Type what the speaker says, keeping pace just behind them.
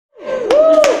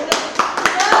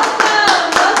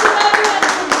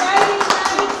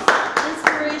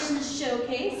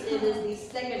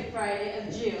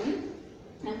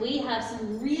we have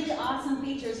some really awesome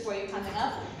features for you coming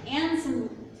up and some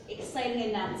exciting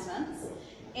announcements.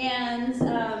 And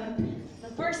the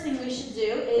first thing we should do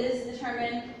is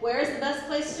determine where is the best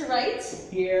place to write.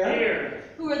 Here.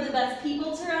 Who are the best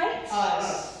people to write?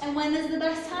 Us. And when is the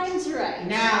best time to write?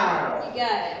 Now. You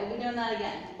got it. We'll be doing that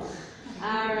again.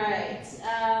 All right.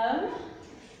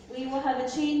 We will have a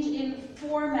change in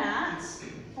format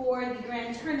for the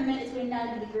grand tournament. It's going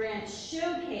now to be the grand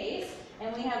showcase,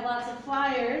 and we have lots of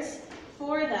flyers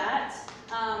for that.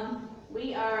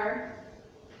 We are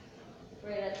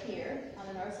right up here on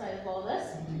the north side of all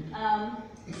this.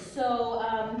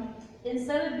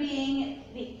 Instead of being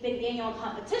the big annual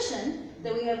competition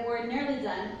that we have ordinarily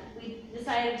done, we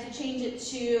decided to change it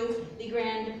to the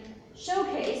grand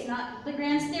showcase, not the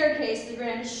grand staircase, the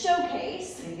grand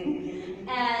showcase.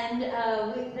 And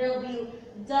there'll be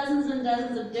dozens and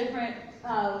dozens of different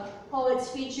poets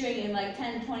featuring in like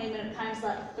 10, 20-minute time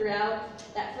slots throughout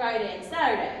that Friday and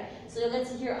Saturday. So you'll get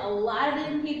to hear a lot of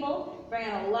different people, bring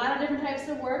in a lot of different types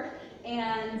of work,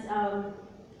 and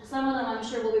some of them I'm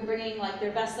sure will be bringing like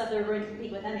their best stuff they're going to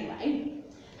compete with anyway.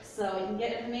 So you can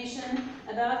get information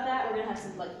about that. We're going to have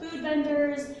some like food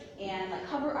vendors and like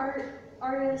cover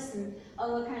artists and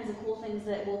other kinds of cool things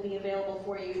that will be available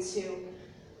for you to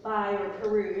buy or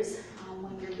peruse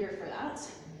when you're here for that.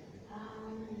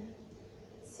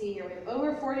 Let's see here, we have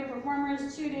over 40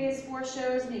 performers, 2 days, 4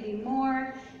 shows, maybe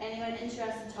more. Anyone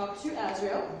interested, talk to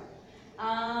Azrael.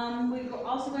 We're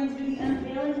also going to do the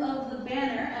unveiling of the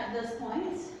banner at this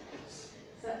point.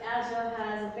 So Azrael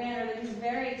has a banner that he's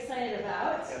very excited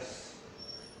about. Yes.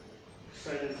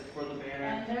 Excited for the banner.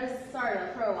 And there's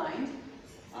Sarda, pro line.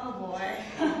 Oh boy.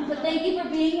 But thank you for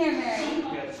being here, Mary.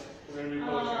 Yes, we're going to be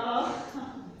posting.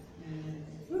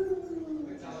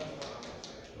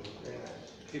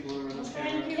 People who are in the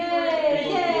camera. Yay,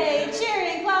 yay,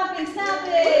 cheering, clapping,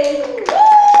 snapping.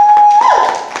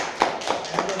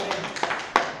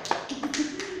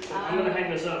 I'm going to hang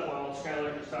this up while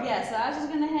Skylar is talking. Yeah, so I was just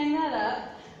going to hang that up.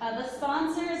 The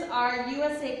sponsors are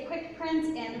USA Quick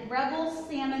Print and Rebel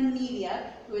Salmon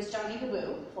Media, who is Johnny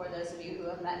Kaboo, for those of you who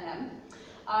have met him.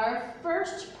 Our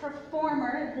first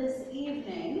performer this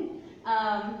evening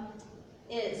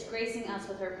is gracing us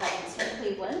with her presence from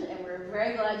Cleveland, and we're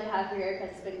very glad to have her here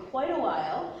because it's been quite a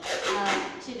while.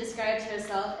 She describes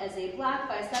herself as a Black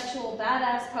bisexual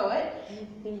badass poet.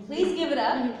 Please give it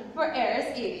up for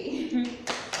Eris Eady.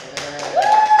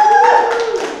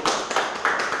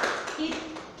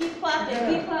 Keep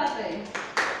clapping, keep clapping.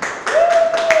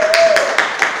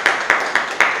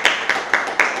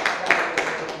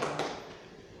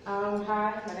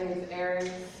 Hi, my name is Eris.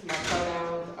 My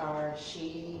pronouns are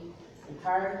she and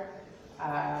her.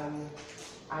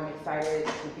 I'm excited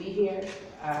to be here.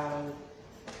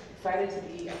 Excited to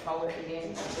be a poet again.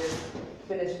 I just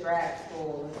finished grad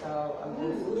school, so I'm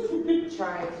just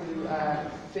trying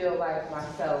to feel like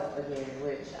myself again,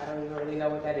 which I don't even really know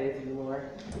what that is anymore.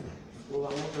 School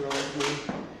almost ruined me.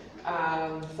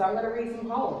 So I'm gonna read some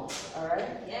poems, all right?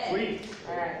 Yay. Sweet.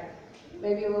 All right.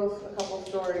 Maybe a couple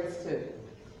stories too.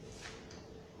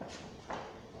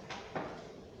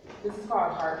 This is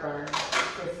called Heartburn.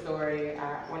 This story,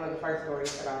 one of the first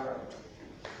stories that I wrote.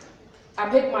 I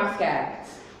pick my scabs.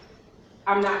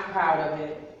 I'm not proud of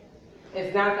it.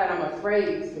 It's not that I'm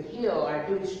afraid to heal. I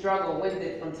do struggle with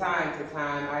it from time to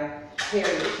time. I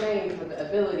carry the shame for the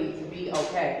ability to be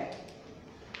okay.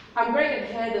 I'm great at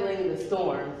handling the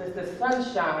storms. It's the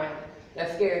sunshine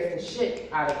that scares the shit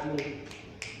out of me.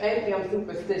 Maybe I'm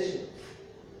superstitious,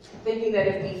 thinking that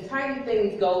if these tiny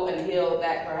things go unhealed,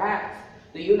 that perhaps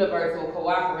the universe will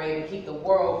cooperate and keep the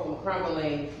world from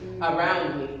crumbling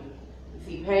around me.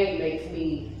 See, pain makes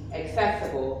me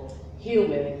accessible,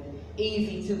 human,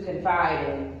 easy to confide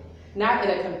in, not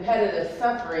in a competitive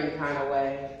suffering kind of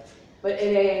way, but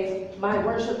in a my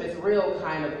worship is real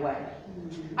kind of way.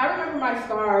 I remember my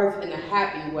scars in a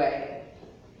happy way,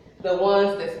 the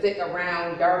ones that stick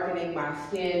around, darkening my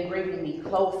skin, bringing me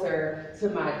closer to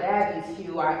my daddy's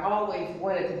hue. I always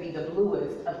wanted to be the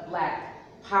bluest of black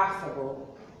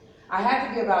possible. I had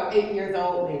to be about 8 years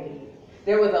old maybe.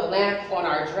 There was a lamp on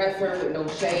our dresser with no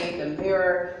shade. The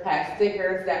mirror had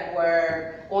stickers that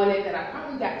were on it that I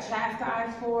probably got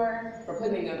chastised for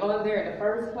putting it on there in the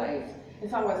first place.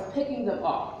 And so I was picking them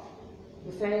off,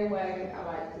 the same way I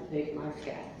like to pick my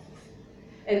scabs.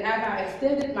 And as I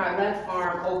extended my left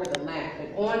arm over the lamp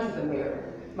and onto the mirror,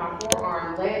 my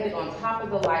forearm landed on top of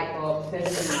the light bulb,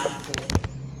 sensing my skin.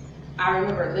 I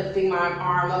remember lifting my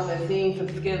arm up and seeing some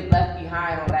skin left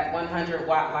behind on that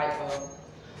 100-watt light bulb.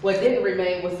 What didn't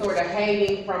remain was sort of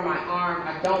hanging from my arm.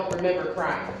 I don't remember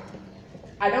crying.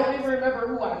 I don't even remember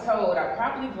who I told. I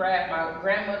probably grabbed my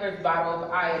grandmother's bottle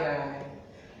of iodine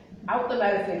out the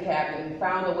medicine cabinet and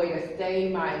found a way to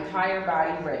stain my entire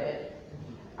body red.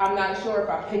 I'm not sure if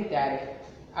I picked at it.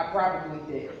 I probably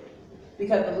did.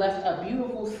 Because it left a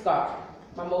beautiful scar,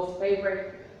 my most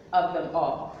favorite of them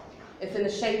all. It's in the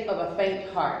shape of a faint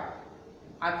heart.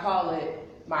 I call it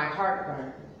my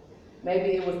heartburn.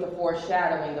 Maybe it was the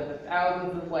foreshadowing of the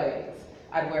thousands of ways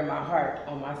I'd wear my heart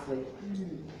on my sleeve.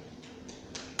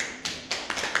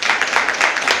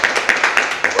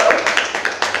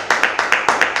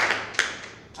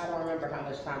 I don't remember how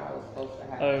much time I was supposed to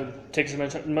have. Take as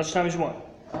much time as you want.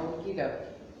 Okie doke.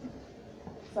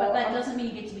 But that doesn't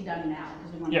mean you get to be done now,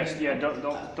 because we want to. Yes, yeah, don't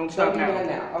Don't stop be now. done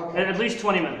now, okay. At least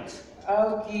 20 minutes.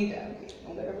 Okie dokie.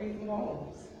 I'm gonna read some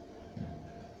poems.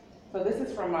 So this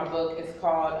is from my book. It's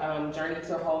called Journey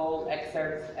to Whole,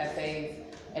 Excerpts, Essays,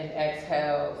 and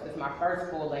Exhales. It's my first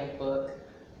full-length book.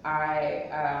 I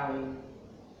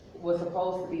was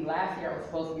supposed to be, last year I was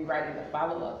supposed to be writing the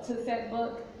follow-up to said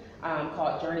book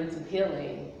called Journey to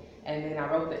Healing. And then I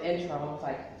wrote the intro and I was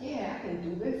like, yeah, I can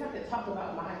do this. I can talk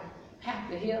about my path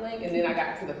to healing. And then I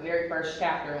got to the very first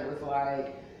chapter and it was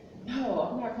like, no,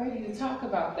 I'm not ready to talk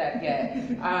about that yet.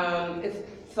 That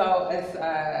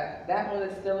one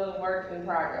is still a work in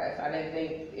progress. I didn't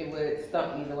think it would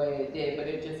stump me the way it did, but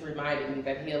it just reminded me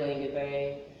that healing is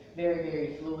a very,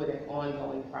 very fluid and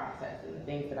ongoing process. And the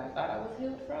things that I thought I was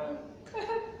healed from,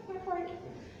 not quite.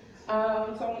 So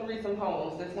I'm gonna read some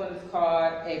poems. This one is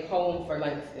called A Poem for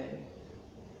Langston.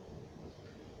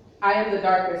 I am the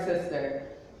darker sister.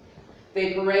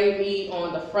 They parade me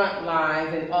on the front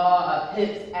lines in awe of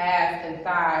hips, ass, and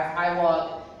thighs. I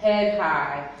walk head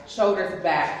high, shoulders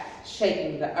back,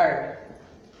 shaking the earth.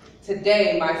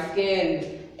 Today, my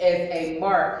skin is a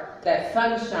mark that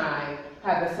sunshine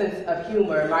has a sense of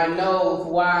humor. My nose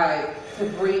wide to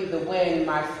breathe the wind.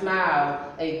 My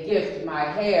smile, a gift. My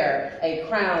hair, a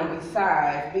crown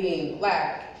besides being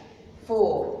black,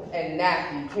 full and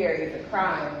nappy, carries a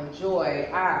crime and joy.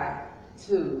 I,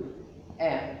 too,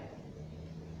 am.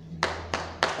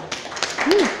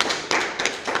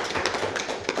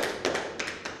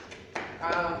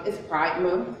 It's Pride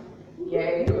Month.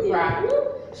 Yay, Pride.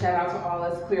 Shout out to all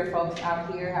us queer folks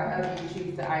out here, however you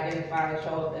choose to identify and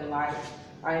show up in life.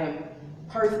 I am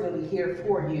personally here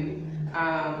for you.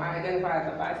 I identify as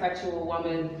a bisexual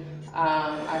woman.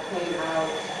 I came out,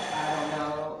 I don't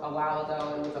know, a while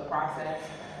ago. It was a process.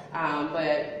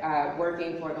 But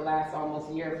working for the last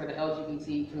almost year for the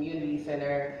LGBT Community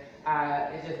Center,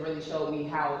 it just really showed me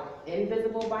how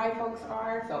invisible bi folks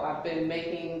are. So I've been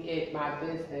making it my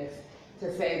business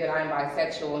to say that I'm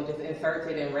bisexual and just insert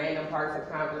it in random parts of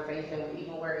conversation,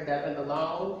 even where it doesn't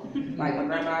belong. Like my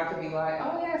grandma could be like,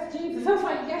 oh yes, Jesus. I was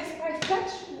like, yes,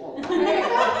 bisexual.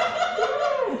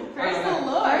 Praise the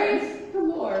Lord. Praise the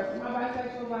Lord. My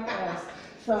bisexual black ass.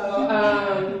 So,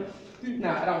 no,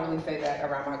 I don't really say that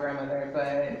around my grandmother,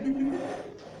 but,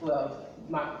 well,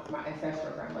 my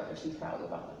ancestral grandmother, she's probably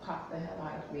about to pop the hell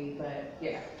out of me, but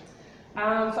yeah.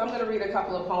 So I'm gonna read a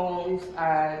couple of poems,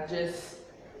 just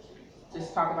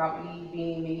talk about me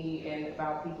being me and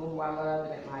about people who I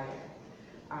love and admire,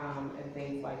 and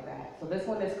things like that. So this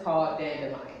one is called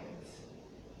Dandelions.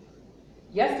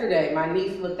 Yesterday, my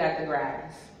niece looked at the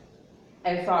grass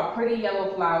and saw pretty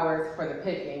yellow flowers for the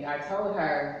picking. I told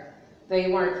her they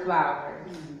weren't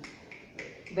flowers,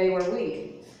 they were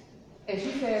weeds. And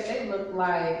she said they looked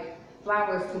like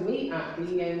flowers to me,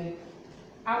 Auntie, and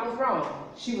I was wrong.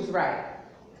 She was right.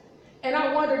 And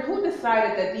I wondered who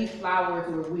decided that these flowers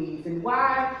were weeds, and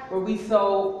why were we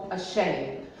so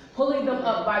ashamed, pulling them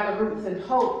up by the roots in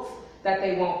hopes that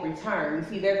they won't return. You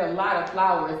see, there's a lot of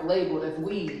flowers labeled as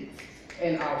weeds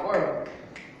in our world.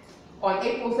 On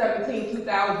April 17,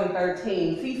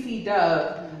 2013, CeCe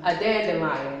Dove, a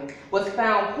dandelion, was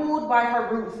found pulled by her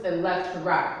roots and left to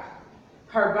rot.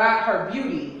 Her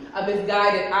beauty, a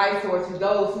misguided eyesore to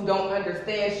those who don't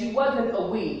understand. She wasn't a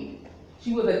weed,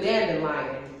 she was a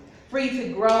dandelion, free to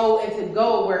grow and to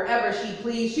go wherever she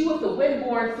pleased. She was the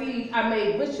wind-born seed I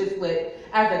made wishes with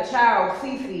as a child.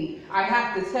 CeCe, I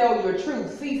have to tell your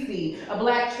truth. CeCe, a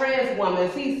black trans woman.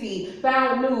 CeCe,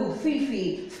 found nude.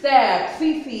 CeCe, stabbed.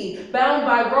 CeCe, bound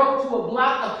by rope to a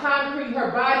block of concrete,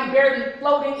 her body barely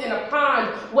floating in a pond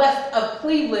west of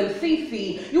Cleveland.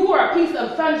 CeCe, you are a piece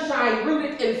of sunshine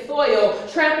rooted in soil,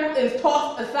 trampled and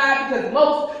tossed aside because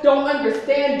most don't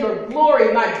understand your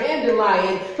glory, my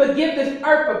dandelion. Forgive this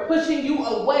earth for pushing you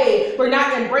away, for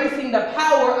not embracing the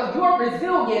power of your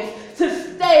resilience to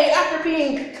stay after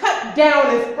being cut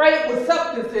down and sprayed with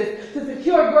substances to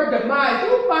secure your demise.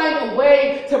 You find a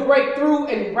way to break through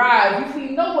and rise. You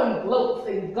see, no one gloats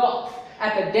and gulps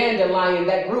at the dandelion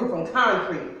that grew from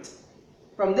concrete.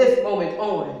 From this moment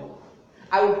on,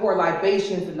 I will pour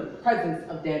libations in the presence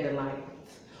of dandelions.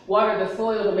 Water the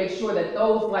soil to make sure that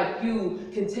those like you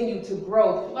continue to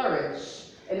grow,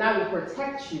 flourish, and I will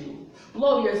protect you.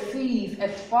 Blow your seeds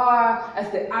as far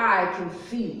as the eye can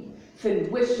see.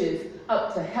 Send wishes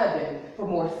up to heaven for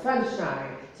more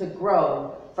sunshine to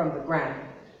grow from the ground.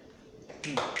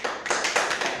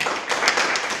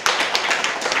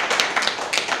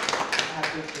 I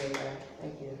appreciate that.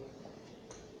 Thank you.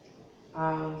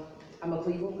 I'm a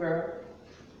Cleveland girl,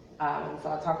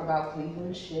 so I talk about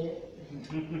Cleveland shit.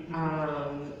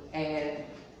 And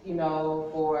you know,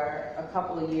 for a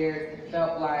couple of years, it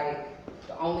felt like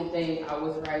the only thing I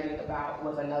was writing about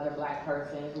was another black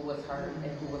person who was hurt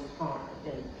and who was harmed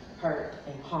and hurt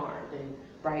and harmed, and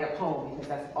write a poem because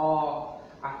that's all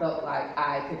I felt like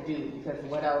I could do.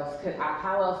 Because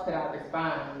how else could I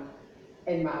respond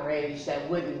in my rage that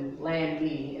wouldn't land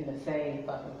me in the same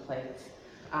fucking place?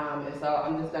 And so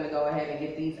I'm just gonna go ahead and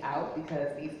get these out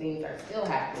because these things are still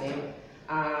happening.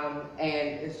 And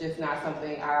it's just not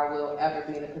something I will ever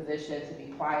be in a position to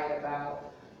be quiet about.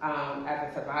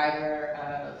 As a survivor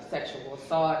of sexual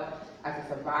assault, as a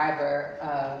survivor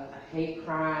of a hate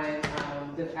crime,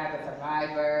 just as a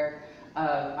survivor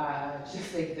of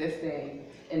just existing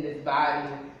in this body,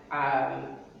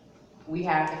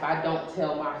 if I don't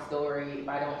tell my story, if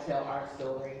I don't tell our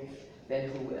stories, then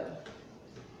who will?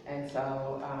 And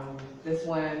so this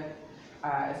one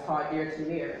is called Dear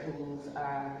Tamir, who's,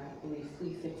 I believe,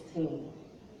 Sweet 16,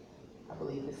 I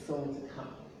believe is soon to come.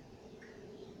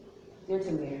 Dear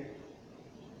Tamir,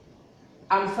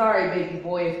 I'm sorry, baby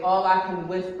boy, it's all I can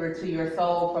whisper to your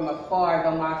soul from afar,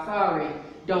 though my sorry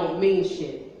don't mean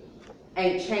shit.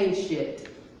 Ain't changed shit.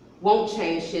 Won't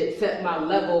change shit, set my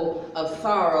level of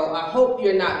sorrow. I hope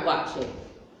you're not watching.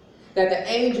 That the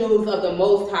angels of the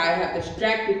Most High have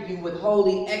distracted you with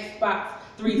holy Xbox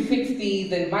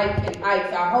 360s and Mike and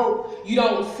Ike's. I hope you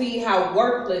don't see how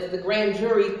worthless the grand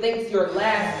jury thinks your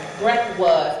last breath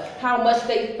was, how much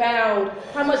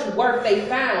work they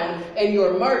found in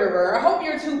your murderer. I hope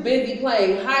you're too busy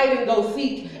playing hide and go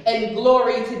seek and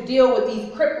glory to deal with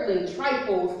these crippling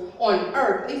trifles on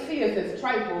earth. They see us as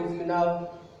trifles, you know.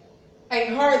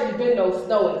 Ain't hardly been no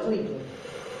snow in Cleveland.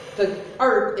 The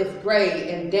earth is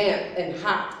gray and damp and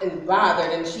hot and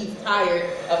bothered, and she's tired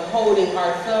of holding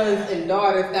our sons and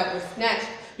daughters that were snatched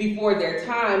before their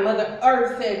time. Mother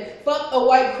Earth said, fuck a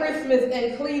white Christmas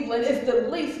in Cleveland. It's the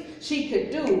least she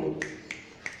could do.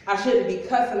 I shouldn't be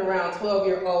cussing around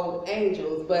 12-year-old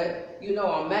angels, but you know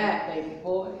I'm mad, baby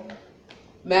boy.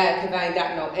 Mad because I ain't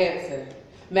got no answer.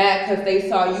 Mad because they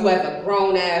saw you as a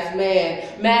grown-ass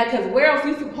man. Mad because where else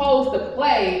you supposed to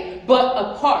play but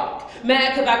a park?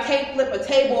 Mad because I can't flip a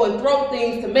table and throw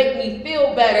things to make me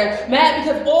feel better. Mad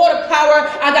because all the power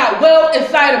I got well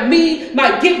inside of me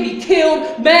might get me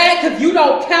killed. Mad because you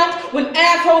don't count when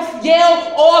assholes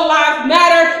yell all lives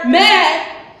matter.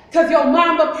 Mad because your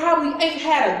mama probably ain't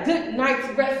had a good night's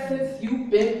rest since you've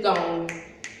been gone.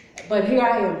 But here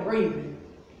I am breathing.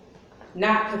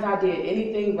 Not because I did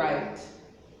anything right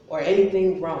or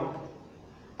anything wrong.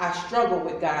 I struggle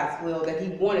with God's will that he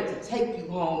wanted to take you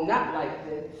home, not like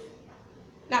this.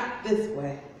 Not this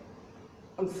way.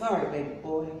 I'm sorry, baby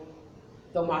boy.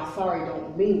 Though my sorry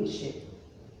don't mean shit.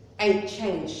 Ain't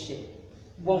changed shit.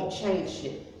 Won't change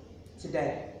shit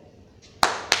today.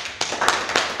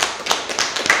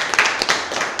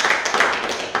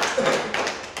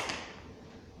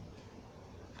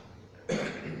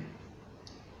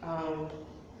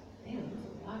 Damn, there's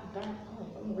a lot of dark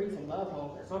poems. I'm gonna read some love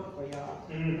poems or something for y'all.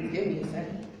 Give me a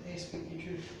second. Hey, speak your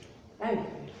truth. Thank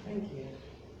you.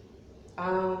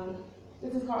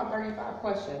 This is called 35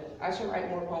 Questions. I should write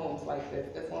more poems like this.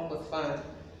 This one was fun.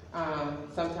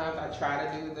 Sometimes I try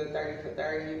to do the 30 for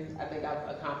 30. I think I've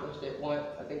accomplished it once.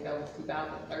 I think that was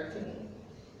 2013.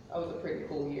 That was a pretty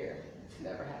cool year. It's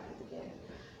never happened again.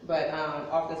 But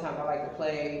oftentimes I like to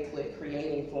play with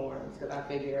creating forms because I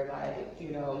figure, like,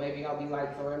 you know, maybe I'll be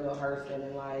like Zora Neale Hurston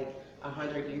and like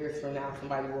 100 years from now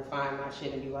somebody will find my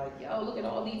shit and be like, yo, look at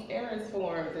all these Eris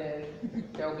forms, and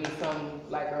there'll be some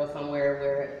black girl somewhere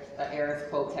where an Eris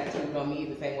quote tattooed on me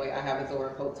the same way I have a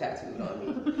Zora quote tattooed on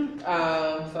me.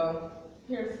 So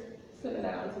here's sending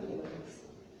that out to the universe.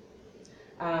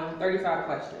 35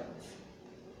 questions.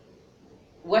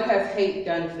 What has hate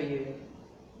done for you?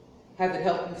 Has it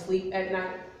helped you sleep at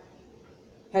night?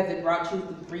 Has it brought you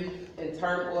through grief and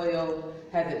turmoil?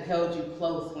 Has it held you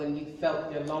close when you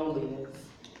felt your loneliness?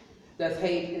 Does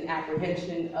hate and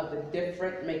apprehension of the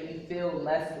different make you feel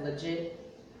less legit?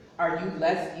 Are you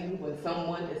less you when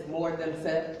someone is more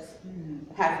themselves?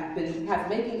 Has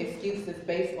making excuses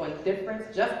based on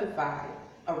difference justified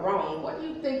a wrong? What do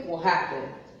you think will happen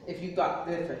if you thought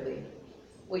differently?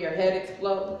 Will your head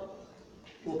explode?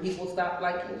 Will people stop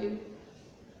liking you?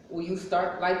 Will you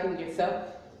start liking yourself?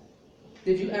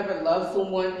 Did you ever love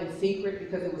someone in secret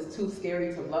because it was too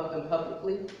scary to love them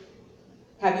publicly?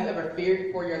 Have you ever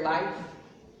feared for your life?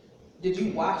 Did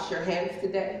you wash your hands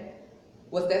today?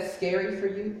 Was that scary for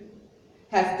you?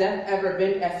 Has death ever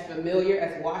been as familiar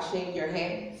as washing your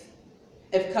hands?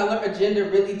 If color or gender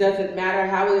really doesn't matter,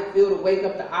 how would it feel to wake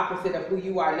up the opposite of who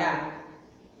you are now?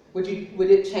 Would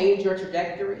it change your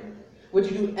trajectory?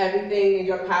 Would you do everything in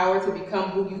your power to become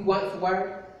who you once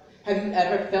were? Have you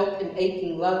ever felt an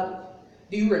aching love?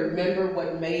 Do you remember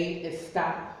what made it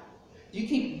stop? Do you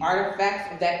keep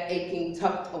artifacts of that aching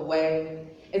tucked away?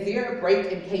 Is there a break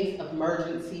in case of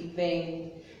emergency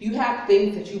thing? Do you have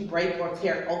things that you break or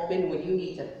tear open when you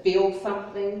need to feel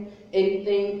something,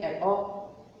 anything at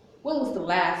all? When was the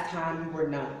last time you were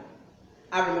numb?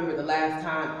 I remember the last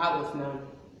time I was numb.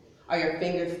 Are your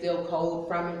fingers still cold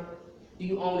from it? Do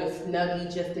you own a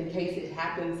Snuggie just in case it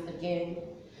happens again?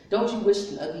 Don't you wish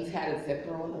Snuggies had a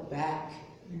zipper on the back?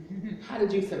 How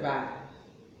did you survive?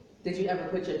 Did you ever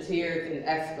put your tears in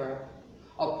escrow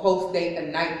or post-date a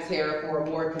night terror for a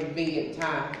more convenient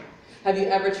time? Have you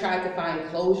ever tried to find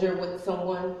closure with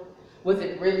someone? Was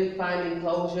it really finding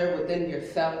closure within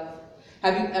yourself?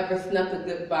 Have you ever snuck a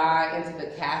goodbye into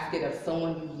the casket of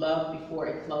someone you loved before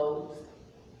it closed?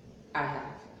 I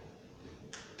have.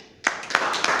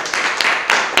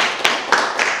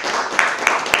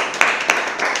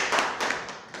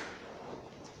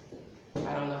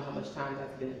 I don't know how much time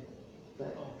that's been,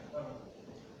 but.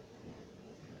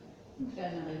 We've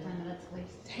got another 10 minutes,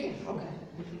 please. Damn, okay.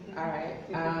 All right.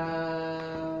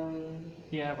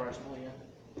 Yeah, Rushmore, yeah.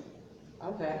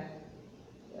 Okay.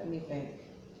 Let me think.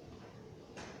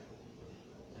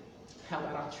 How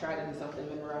about I'll try to do something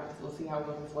memorized. We'll see how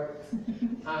well this works.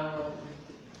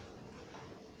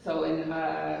 So in,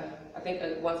 I think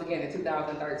once again in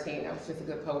 2013, that was just a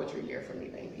good poetry year for me,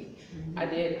 baby. I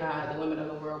did the Women of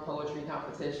the World Poetry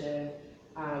Competition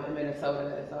in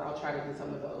Minnesota, so I'll try to do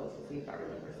some of those to see if I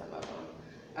remember some of them.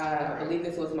 I believe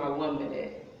this was my 1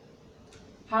 minute.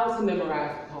 How to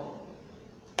memorize a poem.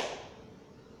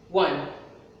 1,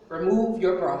 remove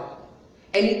your bra.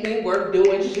 Anything worth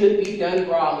doing should be done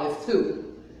braless.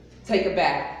 2, take a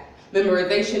bath.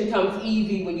 Memorization comes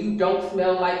easy when you don't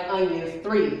smell like onions.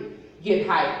 3, get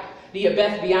hype. Do your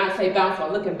best Beyonce bounce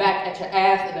while looking back at your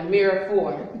ass in the mirror.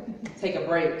 4, take a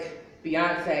break.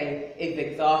 Beyonce is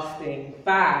exhausting.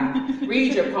 5,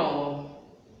 read your poem.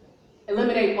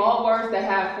 Eliminate all words that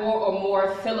have 4 or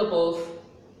more syllables.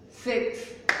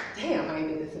 6, damn, I ain't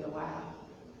did this in a while.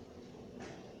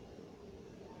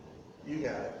 You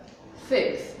got it.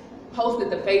 6, post it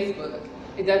to Facebook.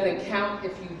 It doesn't count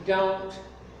if you don't.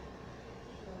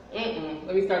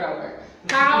 Let me start over.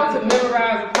 How to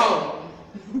memorize a poem.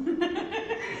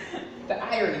 The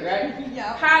irony, right?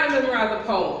 Yeah. How to memorize a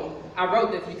poem. I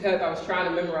wrote this because I was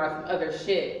trying to memorize some other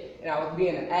shit, and I was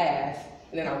being an ass.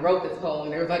 And then I wrote this poem,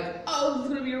 and they was like, "Oh, this is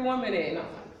gonna be your 1 minute." And I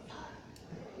was like, "Fuck,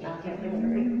 now I can't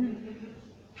remember it."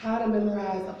 How to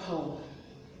memorize a poem.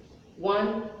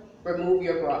 1, remove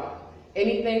your bra.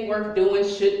 Anything worth doing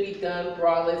should be done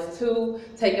braless. 2,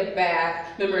 take a bath.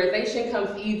 Memorization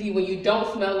comes easy when you don't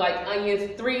smell like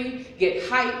onions. 3, get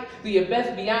hype. Do your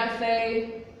best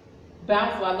Beyonce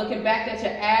bounce while looking back at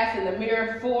your ass in the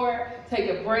mirror. 4, take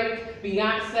a break.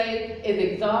 Beyonce is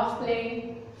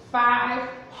exhausting. 5,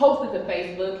 post it to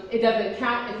Facebook. It doesn't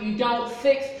count if you don't.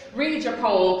 6, read your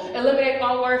poem. Eliminate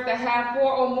all words that have 4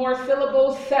 or more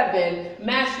syllables. 7,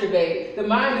 masturbate. The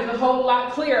mind is a whole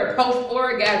lot clearer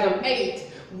post-orgasm. 8,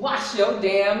 wash your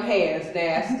damn hands,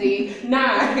 nasty.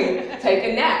 9, take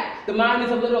a nap. The mind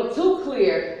is a little too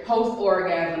clear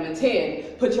post-orgasm. And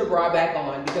 10, put your bra back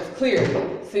on because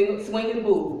clearly swinging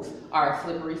boobs are a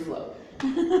slippery slope.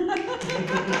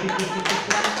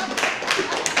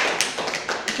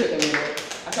 Took a minute.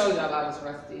 I told y'all I was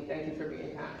rusty. Thank you for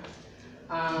being kind.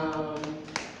 I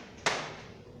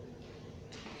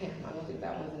don't think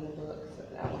that one's in the book, so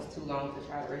that one's too long to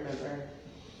try to remember.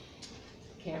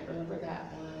 Can't remember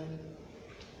that one.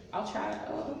 I'll try.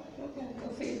 Oh, okay.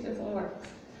 We'll see if this one works.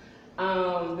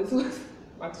 This was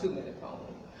my 2-minute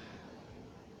poem.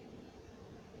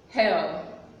 Hell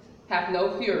hath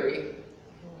no fury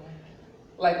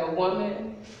like a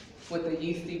woman with a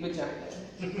yeasty vagina.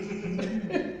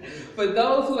 For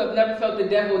those who have never felt the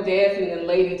devil dancing in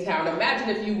Lady Town, imagine,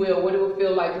 if you will, what it would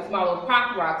feel like to swallow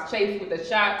pop rocks chased with a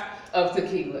shot of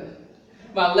tequila.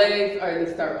 My legs are in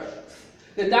the stirrups.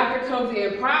 The doctor comes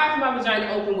in, pries my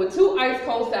vagina open with 2 ice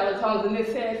cold salad tongues, and it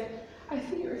says, I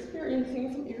see you're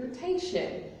experiencing some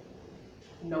irritation.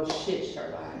 No shit,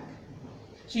 Sherlock.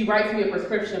 She writes me a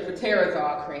prescription for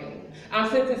Terrazol cream. I'm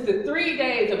sentenced to 3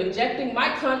 days of injecting my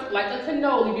cunt like a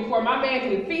cannoli before my man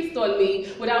can feast on me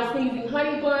without sneezing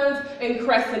honey buns and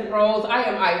crescent rolls. I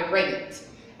am irate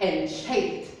and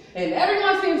chafed, and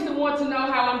everyone seems to want to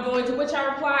know how I'm doing, to which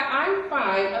I reply, I'm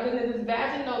fine, other than this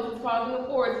vaginosis causing a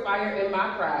forest fire in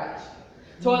my crotch.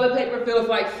 Toilet paper feels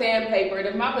like sandpaper, and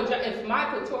if my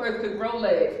clitoris could grow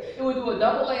legs, it would do a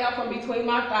double layout from between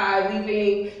my thighs,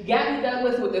 leaving Gabby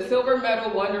Douglas with the silver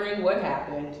medal wondering what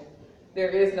happened. There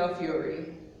is no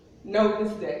fury, no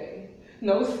disdain,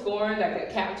 no scorn that can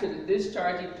capture the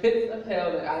discharging pits of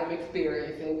hell that I am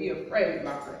experiencing. Be afraid,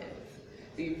 my friends.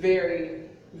 Be very,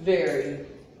 very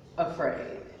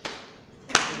afraid.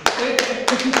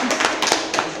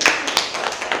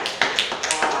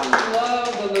 I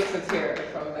love the looks of terror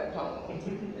from that poem.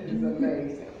 It is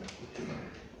amazing.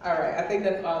 All right, I think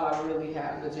that's all I really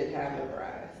legit have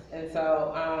memorized. And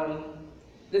so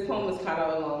this poem is kind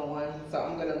of a long one, so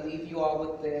I'm gonna leave you all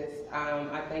with this.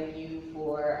 I thank you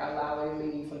for allowing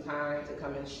me some time to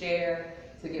come and share,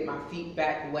 to get my feet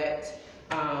back wet,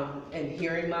 and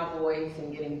hearing my voice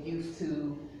and getting used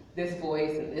to this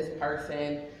voice and this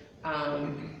person.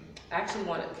 I actually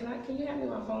want to, can you hand me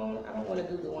my phone? I don't want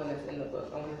to do the one that's in the book.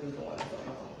 I want to do the one that's on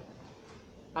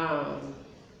my phone.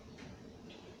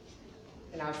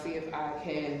 And I'll see if I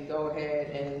can go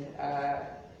ahead and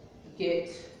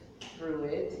get through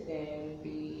it and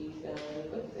be done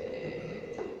with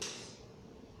it.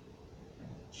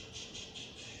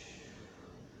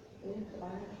 If I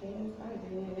can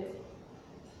find it.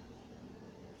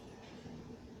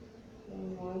 Give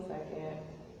me 1 second.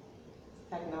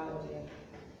 Technology.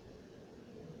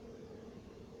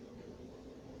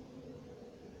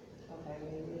 Okay,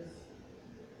 maybe it's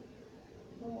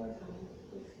one more time,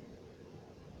 please.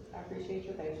 I appreciate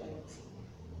your patience.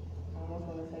 I almost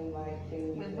want to sing like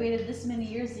things. We've waited this many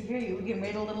years to hear you. We can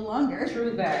wait a little longer.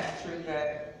 True that, true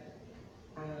that.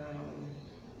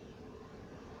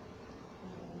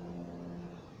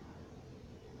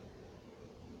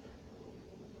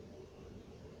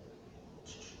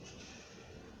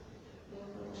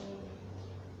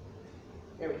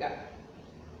 There we go.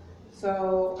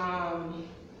 So,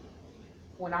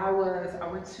 when I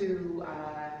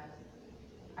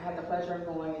had the pleasure of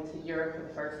going to Europe for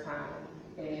the first time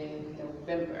in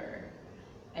November,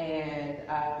 and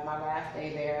my last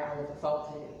day there, I was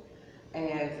assaulted.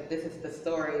 And so this is the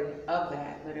story of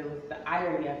that, but it was the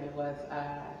irony of it was,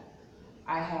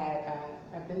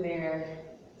 I've been there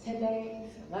 10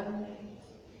 days, 11 days.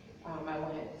 I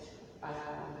went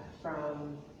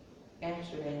from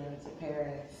Amsterdam to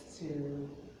Paris to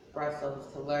Brussels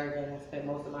to Leuven. I spent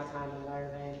most of my time in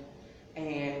Leuven,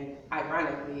 and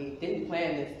ironically, didn't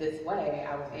plan this way.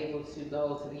 I was able to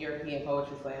go to the European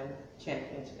Poetry Slam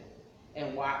Championship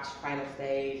and watch final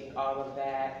stage and all of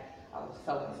that. I was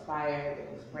so inspired. It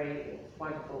was great. It was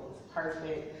wonderful. It was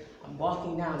perfect. I'm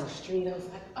walking down the street. I was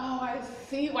like, oh, I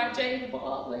see why James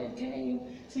Baldwin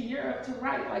came to Europe to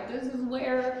write. Like, this is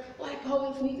where Black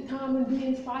poets need to come and be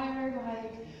inspired.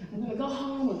 Like, I'm gonna go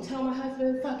home and tell my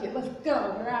husband, fuck it, let's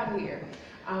go, we're out of here.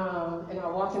 And I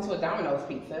walked into a Domino's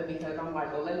Pizza because I'm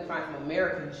like, well, let me find some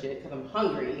American shit because I'm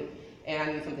hungry and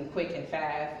I need something quick and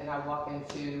fast. And I walk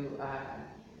into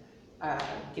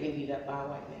getting beat up by a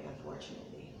white man,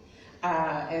 unfortunately.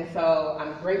 And so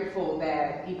I'm grateful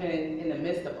that even in the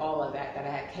midst of all of that, that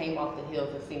I had came off the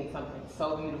hills of seeing something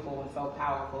so beautiful and so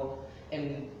powerful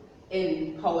in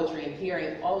poetry and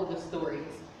hearing all of the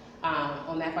stories.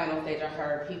 On that final stage, I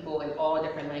heard people in all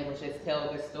different languages tell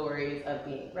their stories of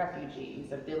being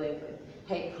refugees, of dealing with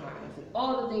hate crimes, and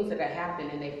all the things that had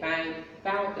happened, and they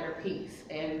found their peace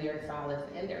and their solace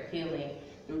and their healing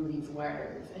through these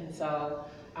words. And so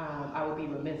I would be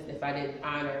remiss if I didn't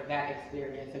honor that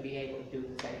experience and be able to do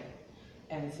the same.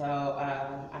 And so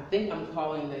I think I'm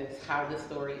calling this How This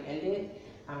Story Ended,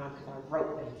 because I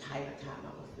wrote the entire time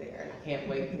I was there, and I can't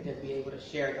wait to just be able to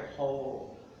share the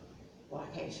whole. Well,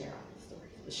 I can't share all the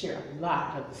stories, but share a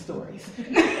lot of the stories.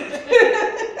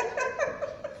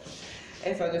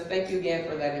 And so just thank you again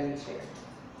for letting me share.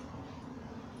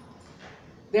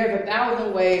 There's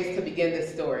 1,000 ways to begin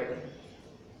this story.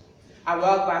 I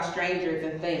walk by strangers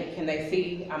and think, can they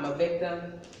see I'm a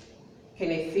victim? Can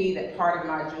they see that part of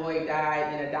my joy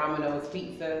died in a Domino's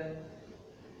Pizza?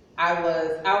 I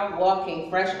was out walking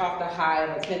fresh off the high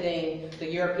of attending the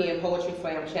European Poetry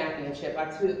Slam Championship. I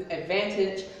took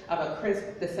advantage of a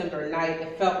crisp December night.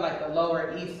 It felt like the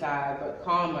Lower East Side, but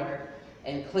calmer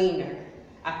and cleaner.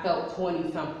 I felt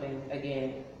 20-something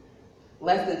again.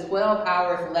 Less than 12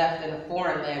 hours left in a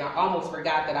foreign land, I almost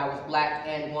forgot that I was black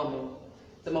and woman.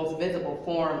 The most visible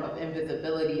form of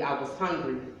invisibility, I was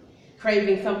hungry.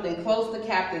 Craving something close to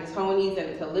Captain Tony's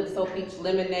and Calypso Peach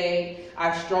Lemonade,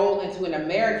 I strolled into an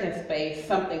American space,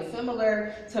 something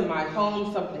similar to my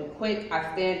home, something quick.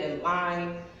 I stand in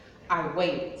line, I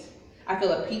wait. I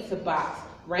feel a pizza box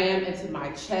ram into my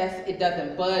chest. It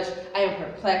doesn't budge. I am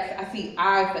perplexed. I see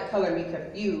eyes that color me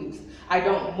confused. I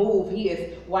don't move. He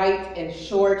is white and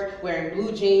short, wearing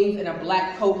blue jeans and a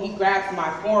black coat. He grabs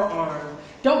my forearm.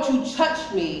 "Don't you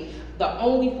touch me," the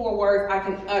only 4 words I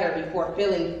can utter before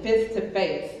feeling fist to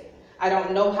face. I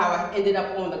don't know how I ended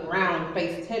up on the ground,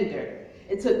 face tender.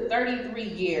 It took 33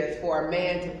 years for a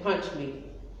man to punch me.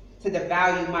 To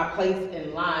devalue my place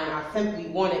in line, I simply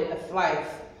wanted a slice.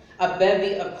 A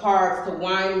bevy of carbs to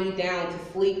wind me down to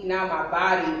sleep. Now my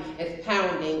body is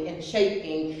pounding and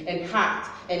shaking and hot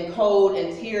and cold,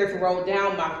 and tears roll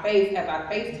down my face as I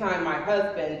FaceTime my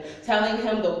husband, telling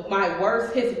him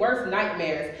his worst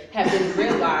nightmares have been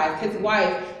realized. His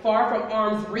wife, far from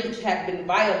arm's reach, had been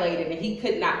violated, and he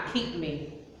could not keep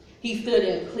me. He stood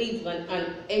in Cleveland,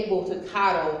 unable to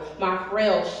coddle my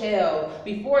frail shell.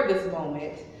 Before this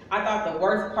moment, I thought the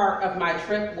worst part of my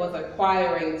trip was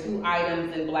acquiring 2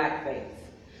 items in blackface.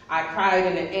 I cried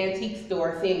in an antique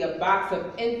store seeing a box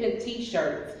of infant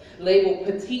t-shirts labeled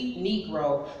Petite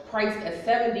Negro, priced at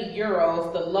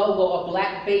 €70, the logo a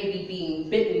black baby being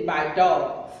bitten by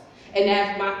dogs. And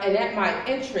at my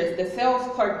entrance, the sales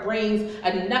clerk brings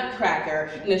a nutcracker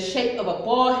in the shape of a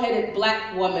bald-headed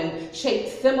black woman, shaped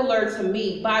similar to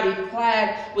me, body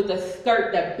clad with a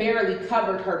skirt that barely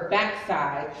covered her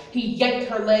backside. He yanked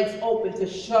her legs open to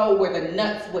show where the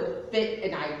nuts would fit,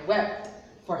 and I wept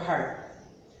for her.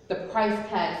 The price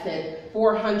tag said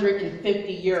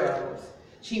 €450.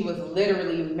 She was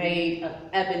literally made of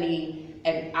ebony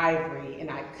and ivory,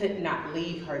 and I could not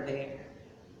leave her there,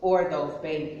 or those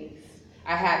babies.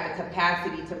 I had the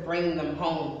capacity to bring them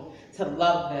home, to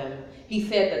love them. He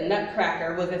said the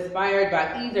nutcracker was inspired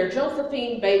by either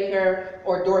Josephine Baker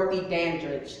or Dorothy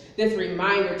Dandridge. This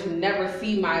reminder to never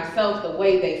see myself the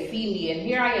way they see me, and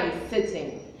here I am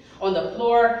sitting on the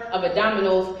floor of a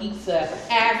Domino's pizza,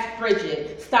 ass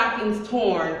frigid, stockings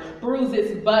torn,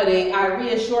 bruises budding. I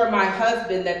reassure my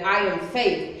husband that I am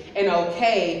safe and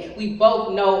okay. We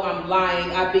both know I'm lying.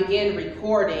 I begin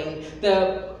recording.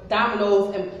 The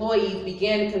Domino's employees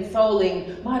began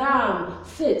consoling, "Madame,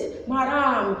 sit,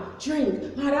 Madame,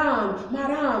 drink, Madame,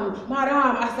 Madame,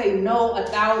 Madame." I say no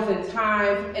 1,000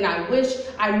 times, and I wish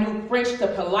I knew French to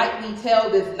politely tell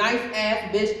this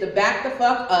nice-ass bitch to back the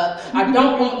fuck up. I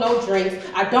don't want no drinks.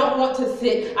 I don't want to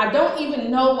sit. I don't even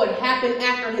know what happened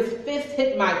after his fist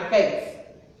hit my face.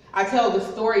 I tell the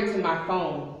story to my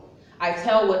phone. I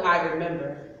tell what I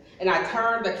remember. And I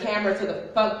turned the camera to the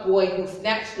fuckboy who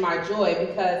snatched my joy,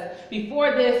 because before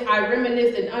this, I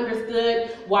reminisced and understood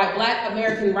why Black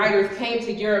American writers came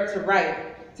to Europe to write,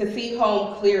 to see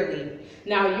home clearly.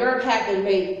 Now Europe had been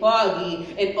made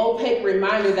foggy, an opaque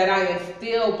reminder that I am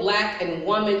still black and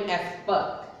woman as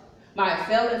fuck. My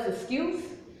assailant's excuse?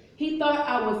 He thought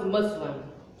I was Muslim.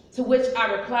 To which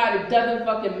I replied, it doesn't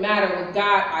fucking matter what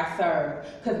God I serve,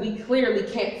 because we clearly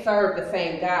can't serve the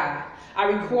same God. I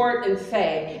record and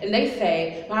they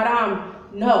say, "Madame,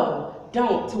 no,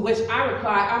 don't." To which I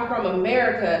reply, "I'm from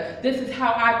America. This is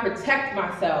how I protect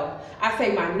myself." I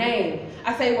say my name.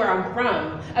 I say where I'm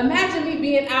from. Imagine me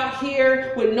being out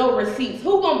here with no receipts.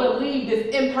 Who gonna believe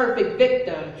this imperfect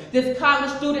victim? This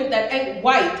college student that ain't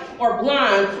white or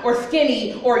blonde or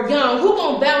skinny or young? Who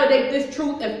gonna validate this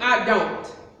truth if I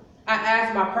don't? I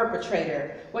asked my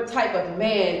perpetrator what type of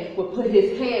man would put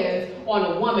his hands on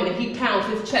a woman, and he pounds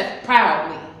his chest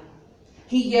proudly.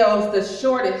 He yells, the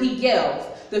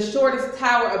shortest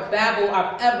Tower of Babel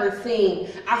I've ever seen.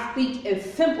 I speak in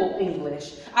simple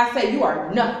English. I say, "You are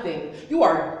nothing. You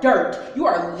are dirt. You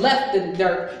are less than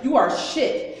dirt. You are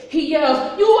shit." He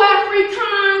yells, "You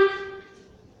African!"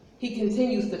 He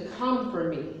continues to come for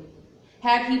me.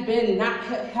 Had he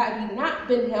not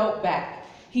been held back,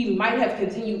 he might have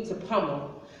continued to pummel.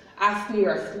 I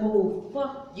sneer a smooth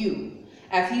 "fuck you"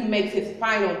 as he makes his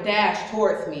final dash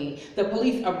towards me. The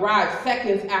police arrive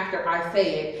seconds after I say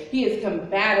it. He is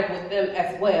combative with them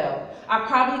as well. I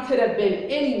probably could have been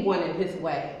anyone in his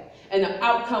way, and the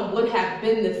outcome would have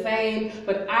been the same,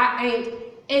 but I ain't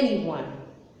anyone.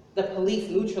 The police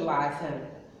neutralize him.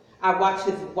 I watch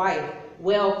his wife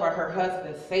wail for her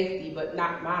husband's safety, but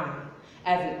not mine,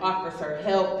 as an officer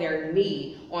held their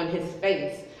knee on his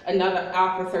face. Another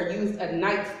officer used a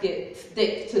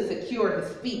nightstick to secure his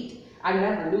feet. I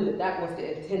never knew that was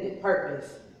the intended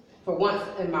purpose. For once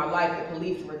in my life, the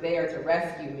police were there to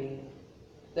rescue me.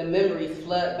 The memories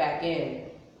flood back in.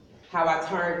 How I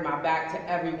turned my back to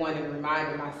everyone and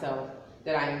reminded myself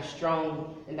that I am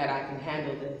strong and that I can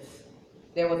handle this.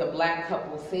 There was a black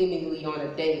couple seemingly on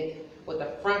a date with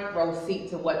a front row seat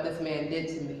to what this man did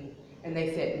to me, and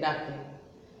they said nothing.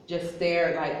 Just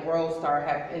stared like World Star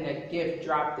had in a gift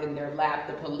dropped in their lap.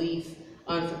 The police,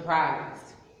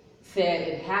 unsurprised, said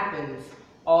it happens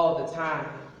all the time.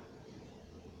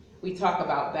 We talk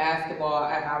about basketball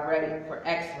as I ready for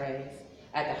x-rays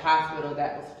at the hospital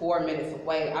that was 4 minutes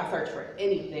away. I search for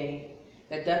anything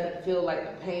that doesn't feel like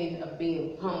the pain of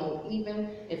being pummeled, even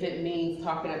if it means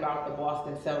talking about the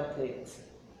Boston Celtics.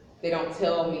 They don't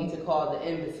tell me to call the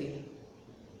embassy.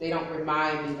 They don't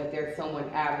remind me that there's someone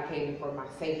advocating for my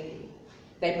safety.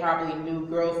 They probably knew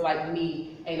girls like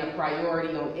me ain't a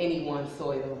priority on anyone's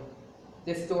soil.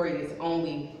 This story is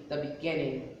only the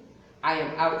beginning. I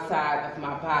am outside of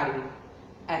my body,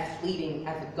 as fleeting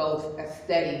as a ghost, as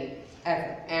steady as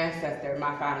an ancestor.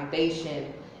 My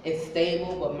foundation is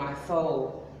stable, but my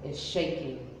soul is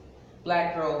shaking.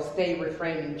 Black girls stay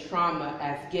reframing trauma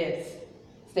as gifts,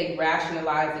 stay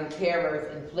rationalizing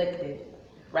terrors inflicted,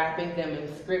 wrapping them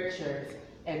in scriptures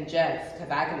and jest,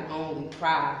 because I can only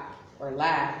cry or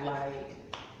laugh like,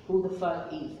 who the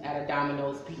fuck eats at a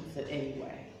Domino's pizza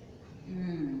anyway?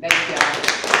 Thank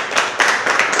y'all.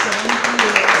 The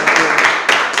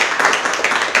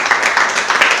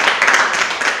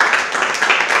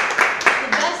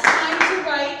best time to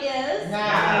write is?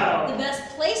 Now. The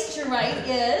best place to write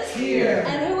is? Here.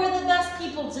 And who are the best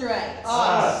people to write?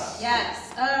 Us.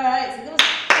 Yes. All right. So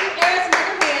give Eris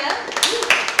another hand.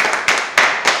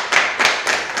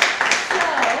 So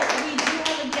we do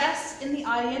have a guest in the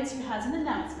audience who has an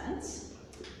announcement.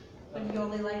 Would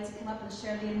Yoli like to come up and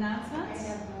share the announcement? I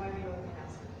have no idea what the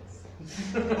announcement is.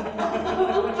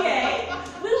 Okay.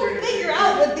 We will figure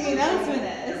out what the announcement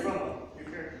Your is. promo, your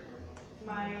character.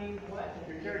 My what?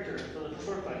 Your character for the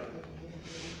short fight. I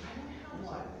don't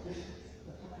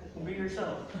have one. Be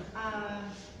yourself.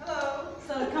 Hello.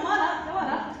 So come on up. Come on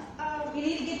up. We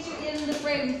need to get you in the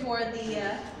frame for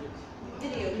the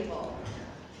video people.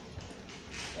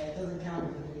 It doesn't count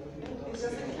as a video. It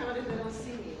doesn't count if they don't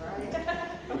see me, right?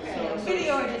 Okay. So-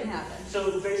 Video or didn't happen.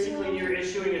 So basically, you're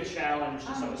issuing a challenge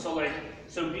to someone.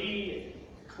 So be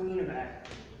Queen of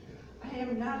Acting. I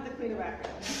am not the Queen of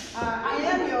Akron. I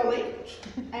am Yoli,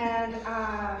 and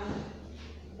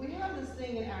we have this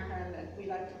thing in Akron that we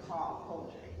like to call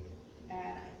poetry.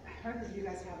 And I heard that you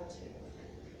guys have it too.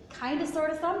 Kind of,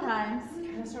 sort of, sometimes.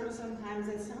 Kind of, sort of, sometimes.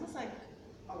 It sounds like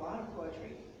a lot of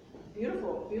poetry.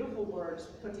 Beautiful, beautiful words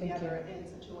put together in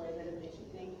such a way that it makes you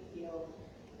think, feel,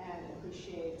 and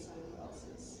appreciate someone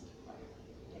else's art.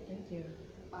 Thank you.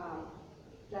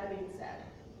 That being said,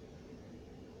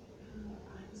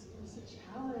 I'm supposed to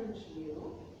challenge you,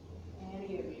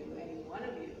 any one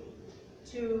of you,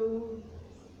 to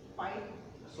fight.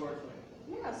 Sword fight.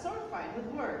 Yeah, sword fight with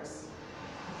words.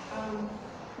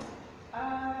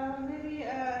 Maybe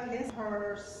against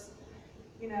hers,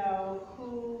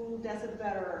 who does it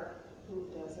better, who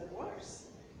does it worse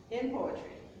in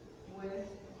poetry, with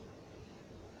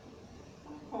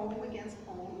poem against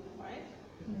poem, right?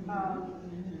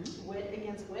 Wit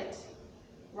against wit,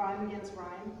 rhyme against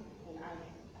rhyme, and I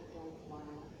don't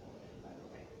rhyme, by the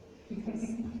way, because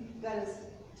that is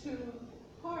too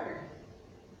hard,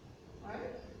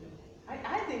 right?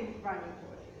 I think rhyming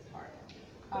poetry is hard.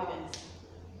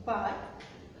 But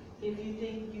if you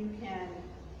think you can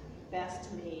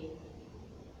best me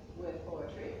with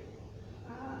poetry, I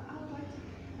would like to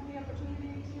have the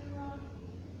opportunity to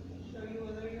show you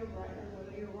whether you're right or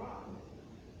whether you're wrong.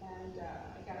 And I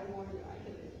gotta warn you, I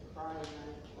can cry when I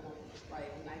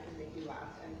write, and I can make you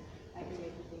laugh, and I can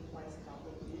make you think twice about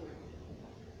what you're doing.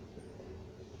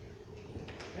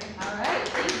 All right,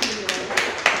 thank you.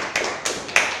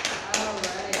 All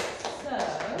right, so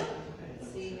let's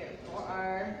see here for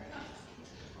our.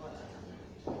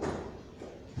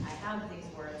 I have these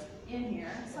words in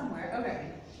here somewhere. Okay.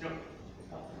 No.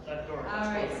 That door.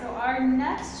 All right, so our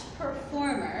next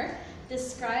performer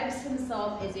describes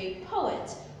himself as a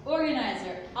poet,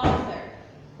 organizer, author,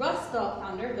 Rust Belt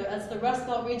founder, that's the Rust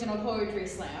Belt Regional Poetry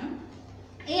Slam,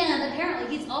 and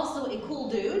apparently he's also a cool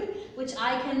dude, which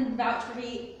I can vouch for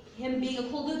him being a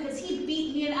cool dude because he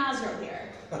beat me in Azro here.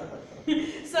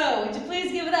 So, would you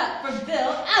please give it up for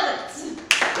Bill Abbott?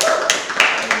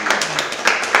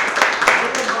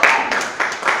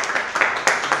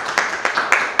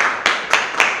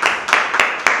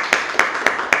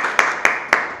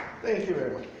 Thank you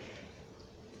very much.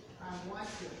 I want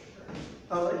your shirt.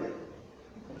 Oh, thank you.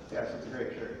 Yes, it's a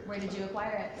great shirt. Where did you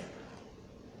acquire it?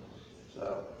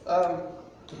 So,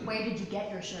 Where did you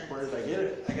get your shirts? Where did I get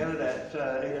it? I got it at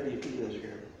AWP this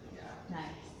year. Nice.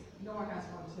 Nora has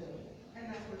one too, and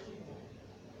that's what she did.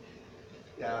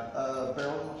 Yeah,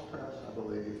 Barrel House Press, I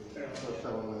believe, was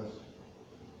selling this.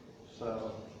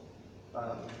 So,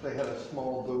 they had a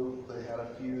small booth, they had a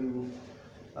few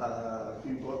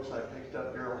books I picked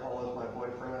up. Daryl Hall is my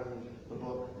boyfriend, the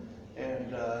book,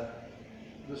 and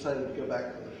decided to go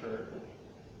back for the shirt.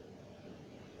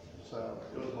 So,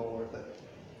 it was well worth it.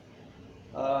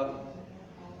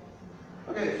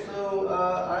 Okay, so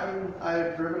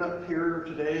I've driven up here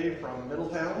today from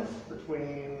Middletown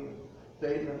between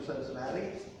Dayton and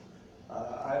Cincinnati.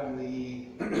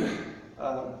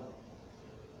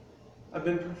 I've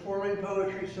been performing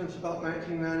poetry since about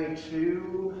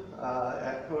 1992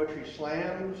 at Poetry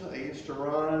Slams. I used to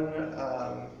run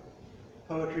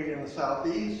poetry in the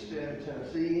Southeast in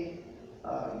Tennessee.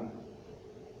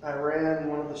 I ran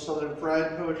one of the Southern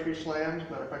Fried Poetry Slams.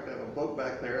 Matter of fact, I have a book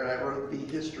back there. I wrote the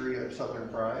history of Southern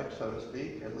Fried, so to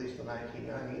speak, at least the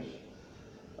 1990s.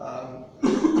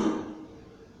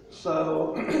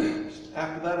 So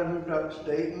after that, I moved up to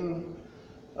Dayton,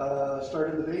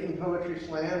 started the Dayton Poetry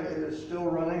Slam. It is still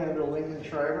running under Lincoln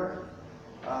Shriver,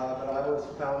 but I was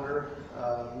the founder,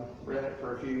 ran it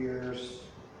for a few years,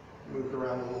 moved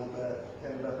around a little bit,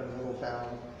 ended up in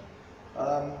Middletown.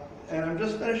 And I'm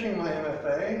just finishing my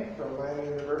MFA from Miami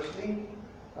University,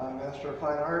 Master of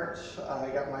Fine Arts. I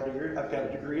got my degree. I've got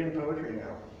a degree in poetry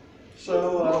now.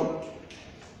 So,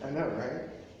 I know, right?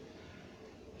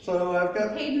 So I've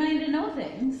got Paid money to know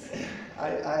things.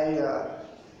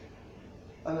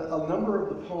 a number of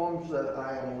the poems that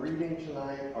I am reading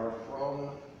tonight are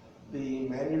from the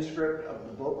manuscript of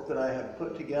the book that I have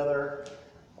put together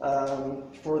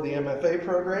for the MFA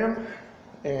program,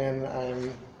 and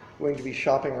I'm going to be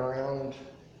shopping around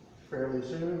fairly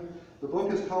soon. The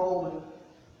book is called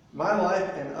My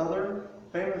Life and Other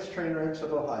Famous Train Wrecks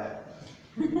of Ohio.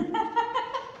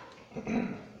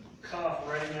 Cough,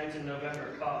 writing nights in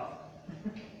November, cough.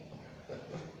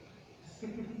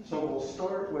 So we'll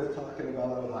start with talking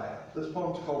about Ohio. This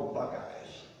poem's called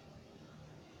Buckeyes.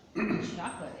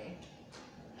 Chocolatey.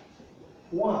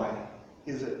 Why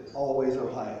is it always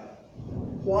Ohio?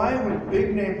 Why, when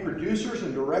big name producers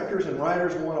and directors and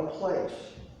writers want a place,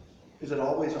 is it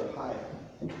always Ohio?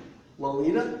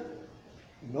 Lolita?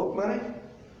 Milk Money?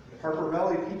 Harper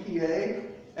Valley PTA?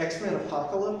 X-Men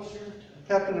Apocalypse?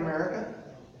 Captain America?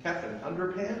 Captain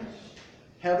Underpants?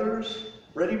 Heathers?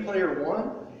 Ready Player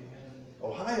One?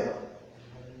 Ohio.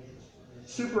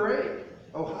 Super 8?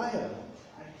 Ohio.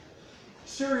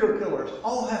 Serial killers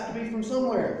all have to be from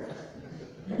somewhere.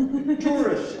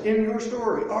 Tourists in your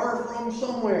story are from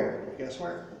somewhere. Guess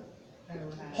where?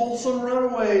 Wholesome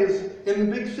runaways in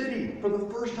the big city for the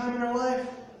first time in their life.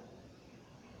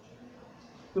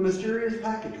 The mysterious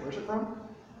package, where's it from?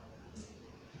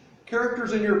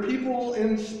 Characters in your People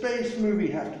in Space movie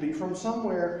have to be from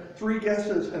somewhere. 3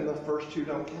 guesses and the first 2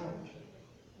 don't count.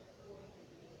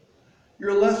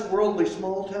 Your less worldly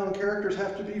small town characters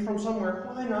have to be from somewhere.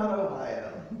 Why not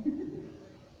Ohio?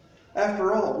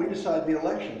 After all, we decide the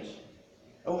elections.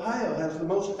 Ohio has the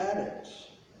most addicts.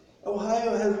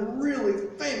 Ohio has really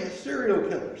famous serial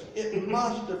killers. It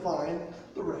must define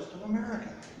the rest of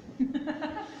America.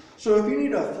 So if you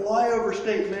need a flyover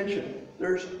state mention,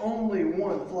 there's only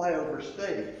one flyover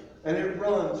state, and it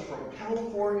runs from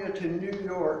California to New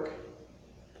York,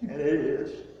 and it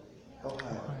is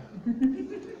Ohio.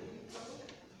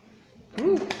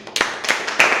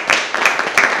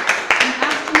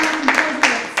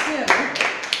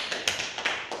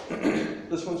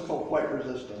 This one's called White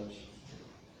Resistance.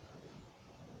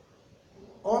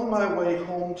 On my way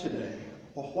home today,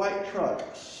 a white truck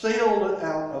sailed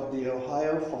out of the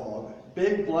Ohio fog,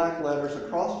 big black letters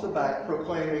across the back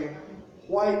proclaiming,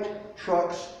 "White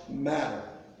trucks matter."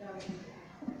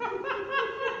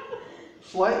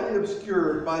 Slightly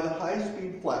obscured by the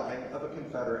high-speed flapping of a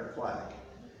Confederate flag.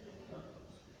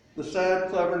 The sad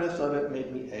cleverness of it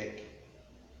made me ache.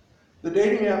 The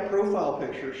dating app profile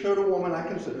picture showed a woman I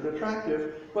considered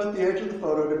attractive, but the edge of the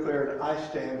photo declared, "I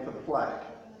stand for the flag."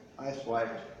 I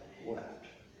swiped left.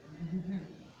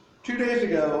 2 days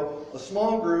ago, a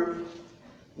small group,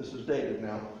 this is dated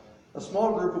now, a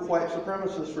small group of white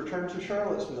supremacists returned to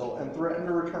Charlottesville and threatened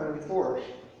to return in force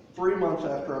 3 months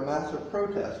after a massive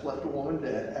protest left a woman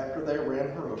dead after they ran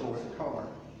her over with a car.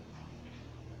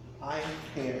 I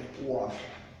can't wash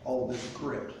all this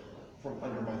grit from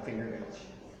under my fingernails.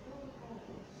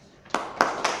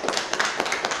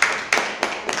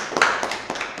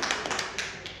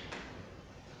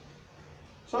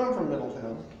 So I'm from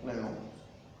Middletown now,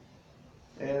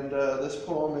 and this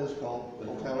poem is called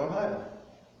Middletown, Ohio.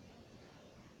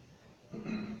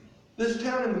 This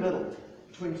town in the middle,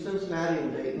 between Cincinnati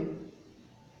and Dayton,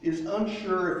 is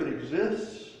unsure if it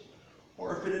exists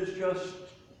or if it is just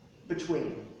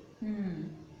between.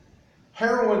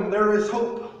 Heroin, there is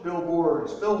hope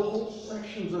billboards fill whole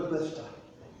sections of Vista.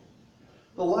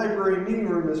 The library meeting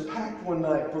room is packed one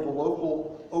night for the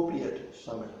local opiate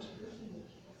summit.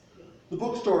 The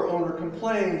bookstore owner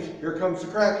complains, "Here comes the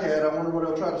crackhead, I wonder what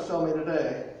he'll try to sell me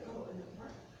today."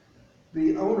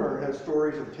 The owner has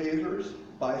stories of tasers,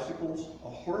 bicycles, a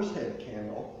horse head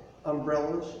candle,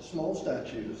 umbrellas, small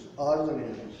statues, odds and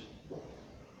ends.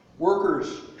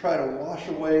 Workers try to wash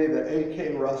away the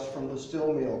AK rust from the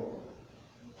steel mill.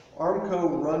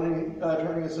 Armco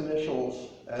turning its initials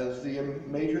as the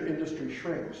major industry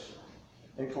shrinks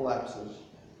and collapses.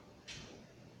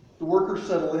 The workers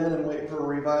settle in and wait for a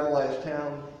revitalized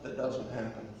town that doesn't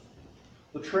happen.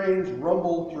 The trains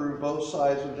rumble through both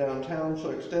sides of downtown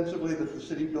so extensively that the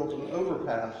city built an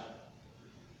overpass.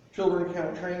 Children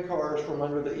count train cars from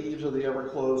under the eaves of the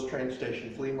ever-closed train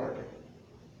station flea market.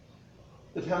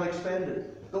 The town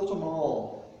expanded, built a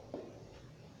mall,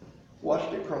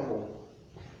 watched it crumble,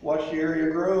 watched the area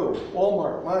grow.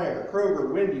 Walmart, Meijer,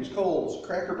 Kroger, Wendy's, Kohl's,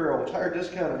 Cracker Barrel, Tire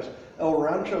Discounters, El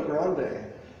Rancho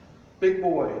Grande, Big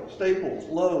Boy, Staples,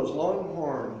 Lowe's,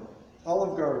 Longhorn,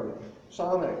 Olive Garden,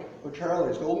 Sonic,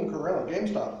 O'Charlie's, Golden Corral,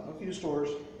 GameStop. A few stores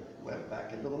went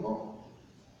back into the mall.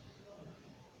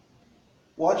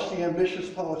 Watch the ambitious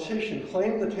politician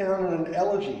claim the town in an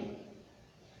elegy,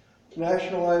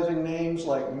 nationalizing names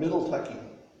like Middletucky,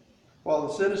 while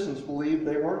the citizens believed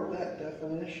they weren't that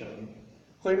definition,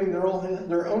 claiming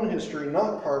their own history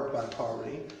not carved by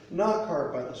poverty, not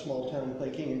carved by the small town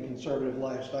thinking and conservative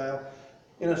lifestyle,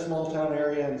 in a small town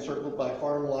area encircled by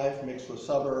farm life mixed with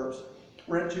suburbs,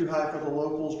 rent too high for the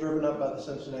locals driven up by the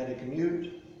Cincinnati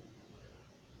commute.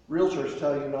 Realtors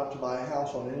tell you not to buy a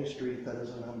house on any street that is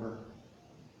a number,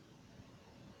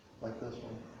 like this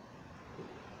one.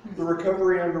 The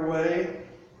recovery underway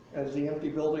as the empty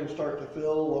buildings start to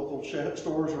fill local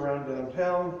stores around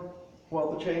downtown,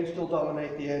 while the chains still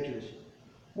dominate the edges.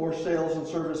 More sales and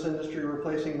service industry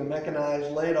replacing the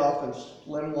mechanized, laid off and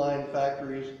slimline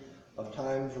factories of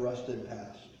times rusted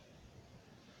past.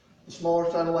 The smaller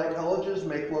satellite colleges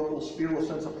make locals feel a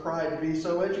sense of pride to be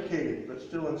so educated, but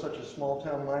still in such a small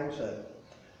town mindset,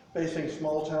 facing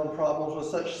small town problems with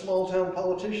such small town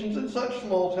politicians and such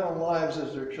small town lives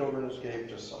as their children escape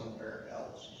to somewhere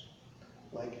else,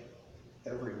 like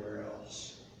everywhere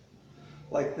else.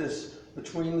 Like this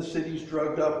between the cities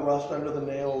drugged up, rust under the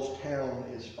nails town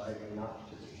is fighting not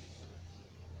to be.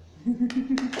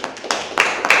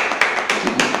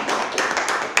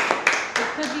 It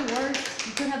could be worse.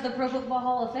 You could have the Pro Football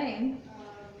Hall of Fame.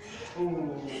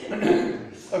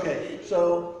 Okay,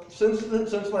 so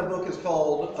since my book is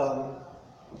called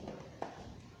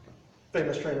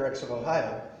Famous Train Wrecks of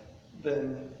Ohio,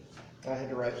 then I had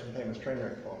to write some famous train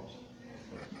wreck poems.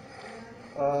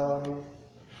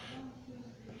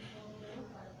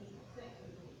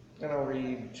 And I'll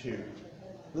read two.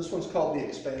 This one's called The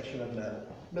Expansion of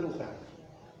Middletown.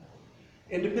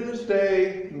 Independence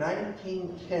Day,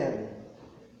 1910,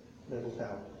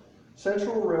 Middletown.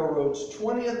 Central Railroad's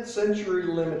 20th Century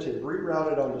Limited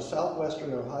rerouted onto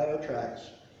southwestern Ohio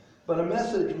tracks, but a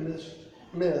message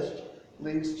missed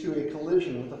leads to a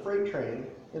collision with a freight train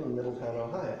in Middletown,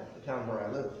 Ohio, the town where I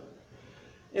live.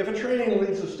 If a train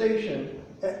leaves a station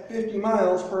at 50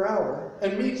 miles per hour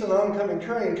and meets an oncoming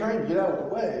train trying to get out of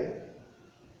the way,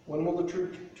 when will the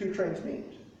two trains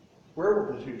meet? Where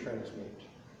will the two trains meet?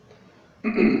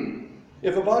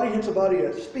 If a body hits a body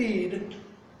at speed,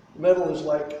 metal is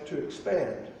like to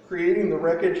expand, creating the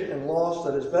wreckage and loss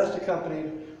that is best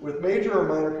accompanied with major or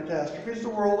minor catastrophes the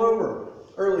world over.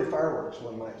 Early fireworks,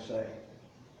 one might say.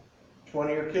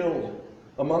 20 are killed,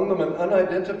 among them an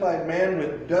unidentified man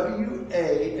with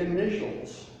W.A.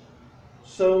 initials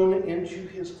sewn into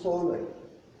his clothing.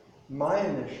 My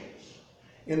initials.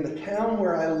 In the town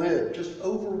where I live, just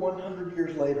over 100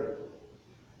 years later.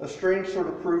 A strange sort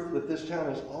of proof that this town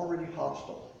is already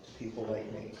hostile to people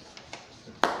like me.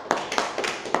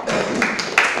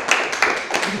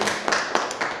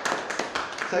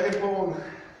 Second poem,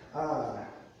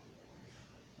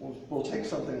 we'll take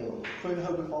something little.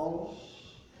 Cuyahoga Falls.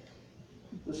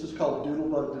 This is called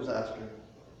Doodlebug Disaster.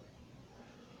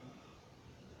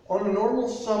 On a normal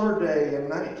summer day in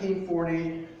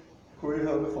 1940,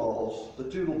 Cuyahoga Falls, the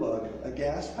Doodlebug, a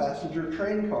gas passenger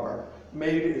train car,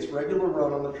 made its regular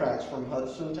run on the tracks from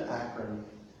Hudson to Akron.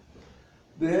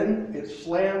 Then it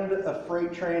slammed a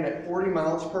freight train at 40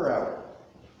 miles per hour.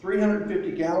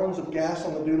 350 gallons of gas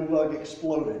on the Doodlebug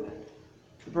exploded.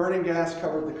 The burning gas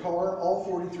covered the car, all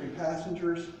 43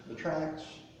 passengers, the tracks,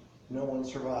 No one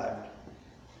survived.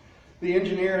 The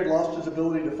engineer had lost his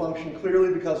ability to function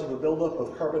clearly because of a buildup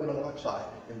of carbon monoxide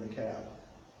in the cab.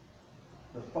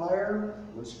 The fire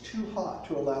was too hot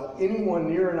to allow anyone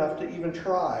near enough to even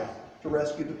try to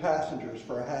rescue the passengers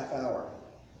for a half hour.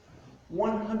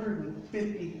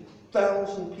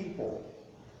 150,000 people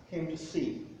came to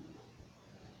see.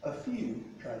 A few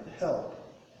tried to help.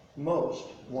 Most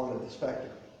wanted the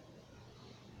specter.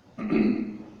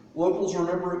 Locals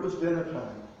remember it was dinner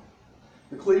time.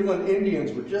 The Cleveland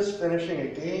Indians were just finishing a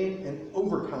game in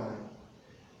overtime.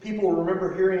 People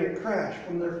remember hearing it crash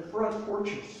from their front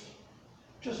porches.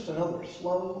 Just another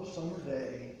slow summer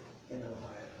day in Ohio.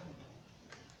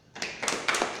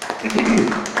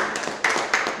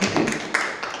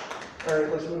 All right,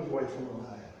 let's move away from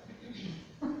Ohio.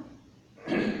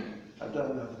 I've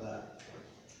done enough of that.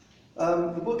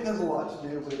 The book has a lot to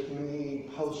do with me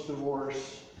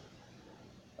post-divorce.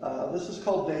 This is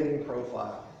called Dating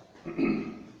Profile.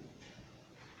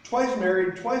 Twice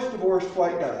married, twice divorced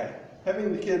white guy.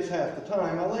 Having the kids half the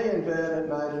time, I lay in bed at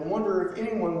night and wonder if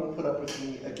anyone will put up with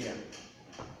me again.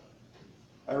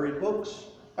 I read books,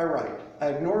 I write, I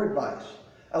ignore advice.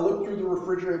 I look through the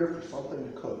refrigerator for something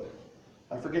to cook.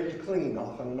 I forget to clean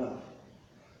often enough.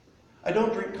 I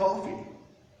don't drink coffee,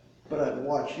 but I'd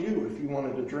watch you if you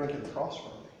wanted to drink it across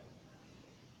from me.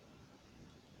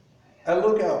 I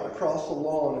look out across the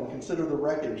lawn and consider the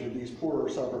wreckage of these poorer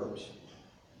suburbs.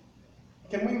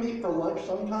 Can we meet for lunch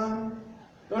sometime?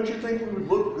 Don't you think we would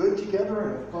look good together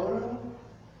in a photo?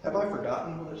 Have I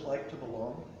forgotten what it's like to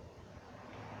belong?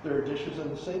 There are dishes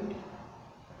in the sink.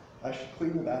 I should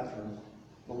clean the bathroom.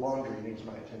 The laundry needs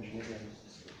my attention again.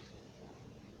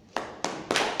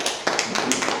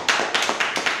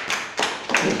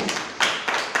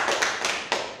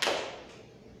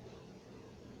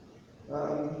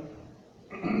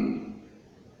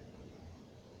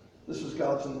 This is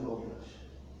Gods in the Wilderness.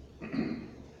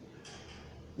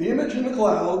 The image in the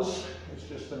clouds is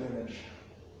just an image.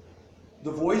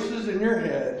 The voices in your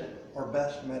head are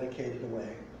best medicated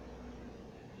away.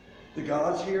 The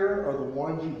gods here are the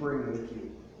ones you bring with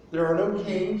you. There are no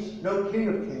kings, no king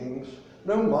of kings,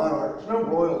 no monarchs, no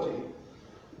royalty.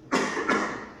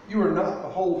 You are not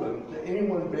beholden to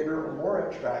anyone bigger or more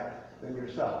abstract than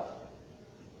yourself.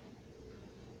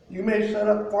 You may set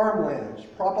up farmlands,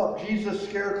 prop up Jesus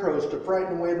scarecrows to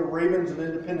frighten away the ravens of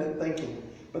independent thinking,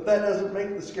 but that doesn't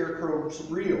make the scarecrows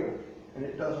real, and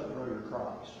it doesn't grow your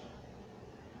crops.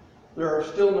 There are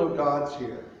still no gods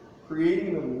here.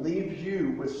 Creating them leaves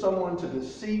you with someone to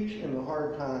beseech in the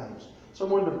hard times,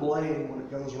 someone to blame when it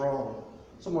goes wrong,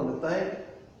 someone to thank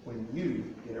when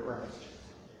you get it right.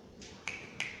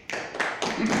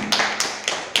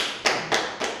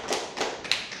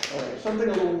 All right, something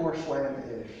a little more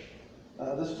slam-ish.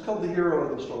 This is called the hero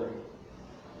of the story.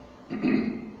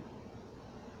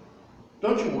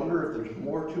 Don't you wonder if there's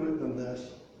more to it than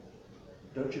this?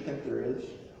 Don't you think there is?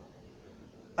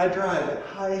 I drive at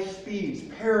high speeds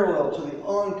parallel to the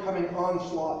oncoming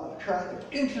onslaught of traffic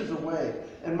inches away,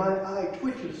 and my eye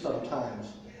twitches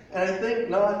sometimes. And I think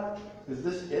not, is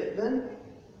this it then?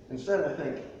 Instead I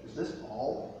think, is this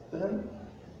all then?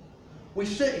 We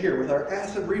sit here with our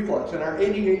acid reflux and our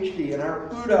ADHD and our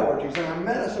food allergies and our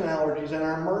medicine allergies and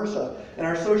our MRSA and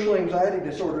our social anxiety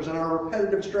disorders and our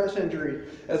repetitive stress injury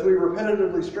as we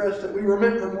repetitively stress that we were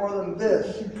meant for more than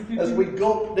this, as we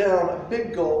gulp down a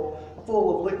big gulp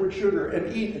full of liquid sugar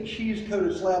and eat a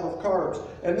cheese-coated slab of carbs,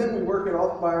 and then we work it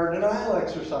off by our denial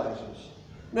exercises.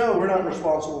 No, we're not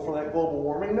responsible for that global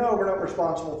warming. No, we're not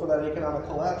responsible for that economic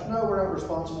collapse. No, we're not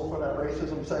responsible for that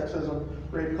racism, sexism,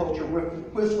 rape culture,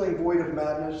 whistling void of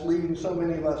madness, leading so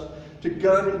many of us to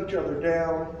gun each other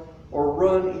down or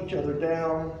run each other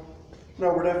down.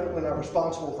 No, we're definitely not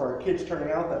responsible for our kids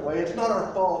turning out that way. It's not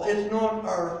our fault. It's not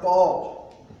our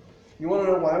fault. You want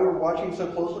to know why we're watching so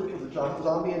closely for the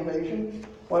zombie invasion?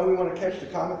 Why we want to catch the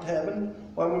comet to heaven?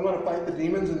 Why we want to fight the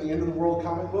demons in the end of the world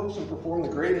comic books and perform the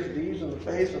greatest deeds in the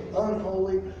face of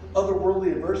unholy,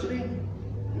 otherworldly adversity?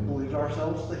 We believe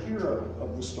ourselves the hero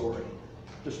of the story,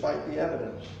 despite the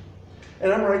evidence.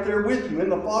 And I'm right there with you, in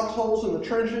the foxholes and the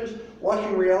trenches,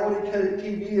 watching reality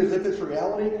TV as if it's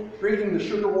reality, drinking the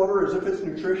sugar water as if it's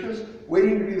nutritious,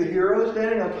 waiting to be the hero,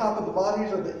 standing on top of the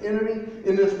bodies of the enemy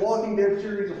in this Walking Dead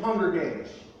series of Hunger Games.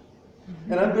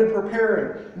 And I've been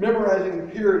preparing, memorizing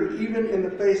the purity, even in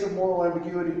the face of moral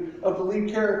ambiguity, of the lead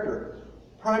character,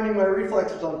 priming my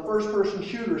reflexes on first-person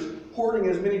shooters, hoarding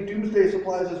as many doomsday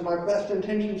supplies as my best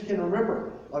intentions can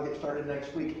remember. I'll get started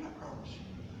next week, I promise.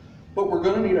 But we're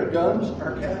going to need our guns,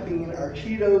 our caffeine, our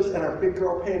Cheetos, and our big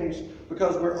girl panties,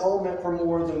 because we're all meant for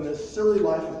more than this silly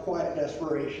life of quiet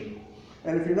desperation.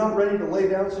 And if you're not ready to lay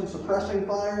down some suppressing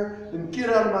fire, then get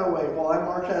out of my way while I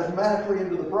march asthmatically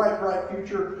into the bright, bright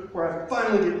future where I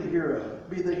finally get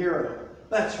be the hero.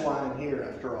 That's why I'm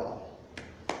here, after all.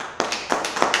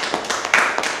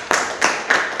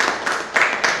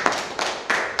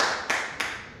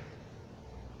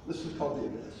 This is called The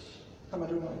Abyss. How am I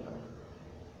doing on time?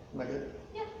 Am I good?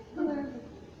 Yeah, another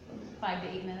 5 to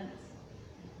 8 minutes.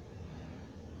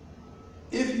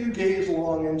 If you gaze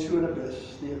long into an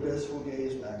abyss, the abyss will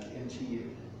gaze back into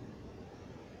you.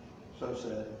 So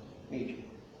said Nietzsche.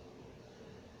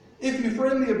 If you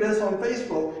friend the abyss on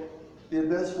Facebook, the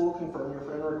abyss will confirm your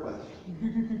friend request.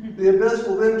 The abyss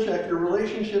will then check your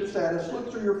relationship status,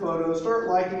 look through your photos, start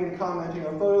liking and commenting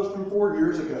on photos from 4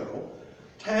 years ago,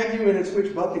 tag you in its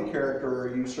which Buffy character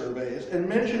are you surveys, and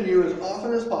mention you as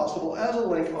often as possible as a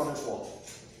link on its wall.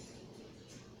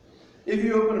 If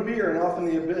you open a beer and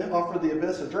offer the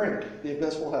abyss a drink, the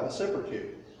abyss will have a sip or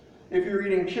two. If you're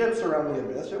eating chips around the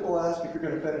abyss, it will ask if you're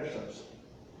going to finish those.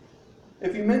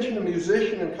 If you mention a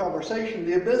musician in conversation,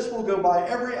 the abyss will go by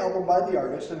every album by the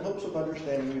artist in hopes of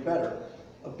understanding you better,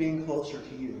 of being closer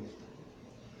to you.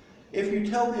 If you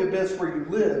tell the abyss where you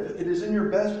live, it is in your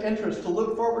best interest to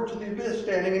look forward to the abyss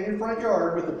standing in your front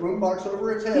yard with a boombox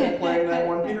over its head playing that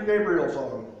one Peter Gabriel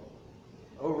song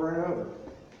over and over.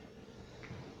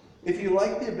 If you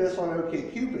like the abyss on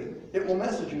OkCupid, it will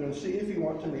message you and see if you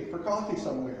want to meet for coffee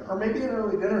somewhere, or maybe an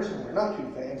early dinner somewhere, not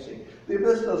too fancy. The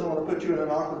abyss doesn't want to put you in an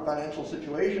awkward financial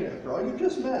situation after all, you've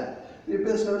just met. The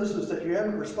abyss notices that you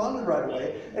haven't responded right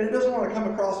away, and it doesn't want to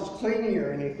come across as clingy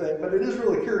or anything, but it is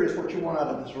really curious what you want out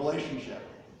of this relationship.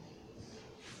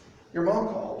 Your mom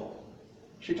called.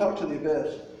 She talked to the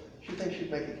abyss. She thinks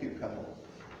you'd make a cute couple.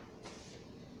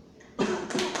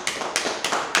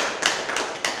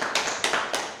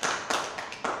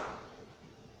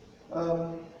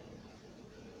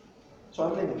 So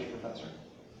I'm an English professor,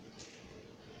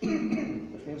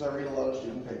 which means I read a lot of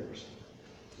student papers.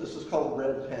 This is called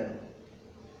red pen.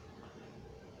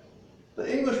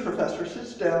 The English professor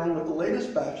sits down with the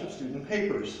latest batch of student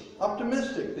papers.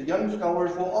 Optimistic, the young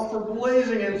scholars will offer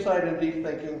blazing insight and deep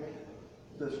thinking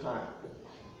this time.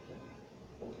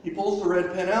 He pulls the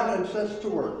red pen out and sets to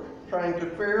work, trying to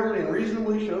fairly and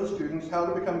reasonably show students how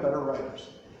to become better writers.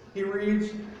 He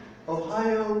reads,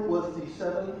 Ohio was the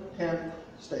 7/10th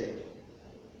state,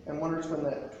 and wonders when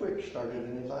that twitch started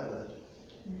in his eyelid.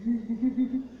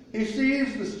 He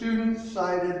sees the students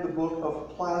cited the book of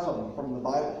Plasm from the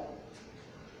Bible,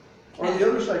 or the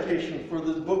other citation for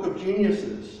the book of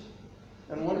Geniuses,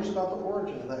 and wonders about the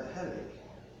origin of that headache.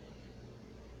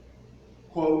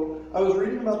 Quote, I was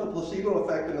reading about the placebo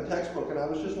effect in the textbook, and I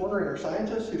was just wondering, are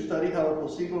scientists who study how the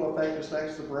placebo effect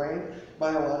affects the brain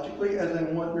biologically, as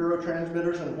in what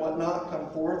neurotransmitters and whatnot come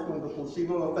forth when the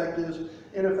placebo effect is,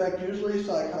 in effect, usually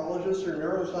psychologists or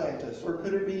neuroscientists, or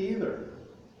could it be either?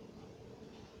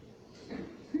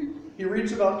 He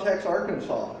reads about Tex,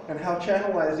 Arkansas, and how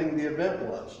channelizing the event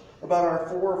was, about our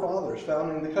forefathers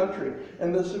founding the country,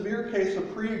 and the severe case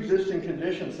of pre-existing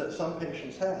conditions that some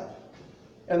patients have,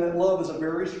 and that love is a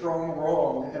very strong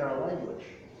wrong in our language.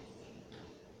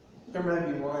 There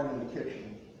may be wine in the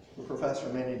kitchen. The professor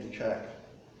may need to check.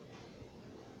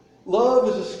 Love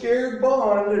is a scared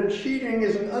bond, and cheating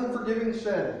is an unforgiving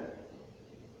sin.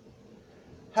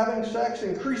 Having sex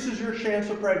increases your chance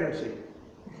of pregnancy.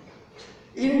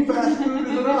 Eating fast food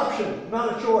is an option,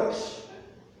 not a choice.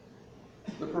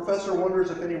 The professor wonders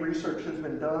if any research has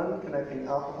been done connecting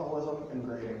alcoholism and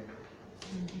grading.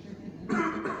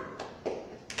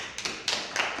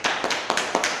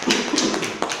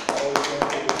 All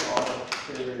examples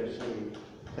are seriously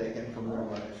taken from real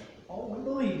life. Oh, we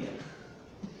believe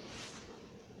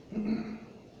you.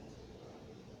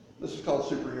 This is called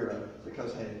Superhero,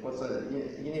 because hey,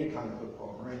 you need a comic book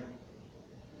poem, right?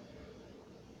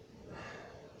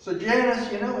 So Janice,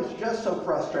 it's just so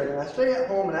frustrating. I stay at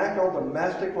home and act all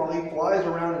domestic while he flies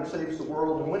around and saves the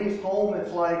world. And when he's home,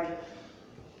 it's like,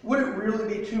 would it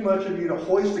really be too much of you to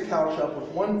hoist the couch up with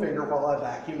one finger while I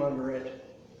vacuum under it?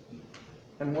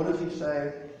 And what does he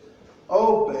say?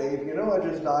 Oh, babe, I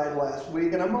just died last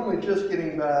week, and I'm only just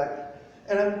getting back.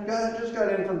 And I just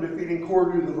got in from defeating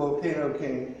Cordu the Volcano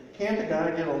King. Can't a guy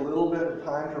get a little bit of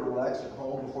time to relax at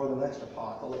home before the next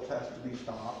apocalypse has to be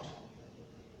stopped?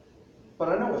 But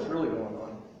I know what's really going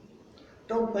on.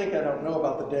 Don't think I don't know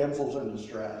about the damsels in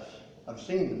distress. I've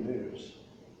seen the news.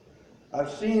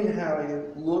 I've seen how he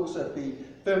looks at the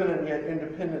feminine yet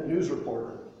independent news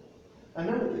reporter. I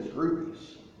know it gets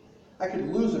groupies. I could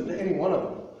lose him to any one of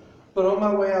them. But on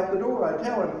my way out the door, I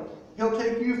tell him, he'll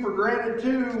take you for granted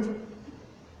too.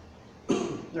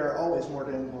 There are always more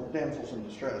damsels in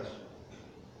distress.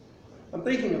 I'm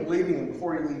thinking of leaving him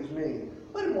before he leaves me.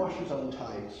 Let him wash his own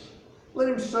tights. Let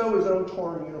him sew his own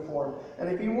torn uniform. And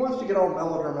if he wants to get all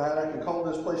melodramatic and call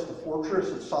this place the Fortress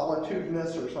of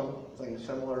Solitudeness or something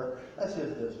similar, that's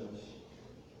his business.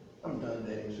 I'm done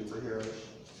dating superheroes.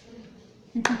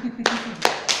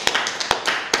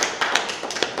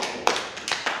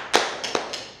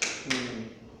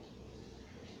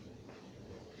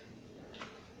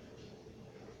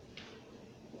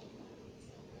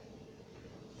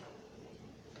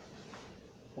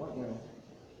 What now?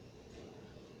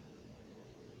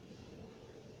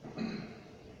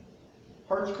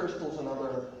 Hearts, crystals, and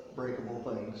other breakable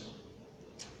things.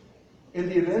 In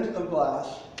the event of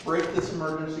glass, break this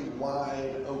emergency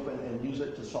wide open and use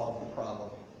it to solve the problem.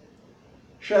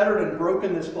 Shattered and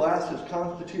broken, this glass has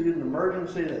constituted an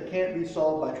emergency that can't be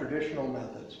solved by traditional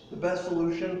methods. The best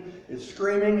solution is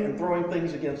screaming and throwing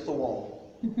things against the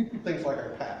wall, things like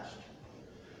our past.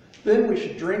 Then we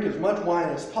should drink as much wine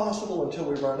as possible until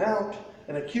we run out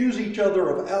and accuse each other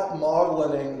of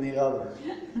out-maudlining the other.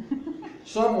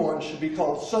 Someone should be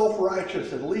called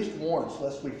self-righteous at least once,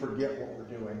 lest we forget what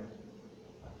we're doing.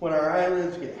 When our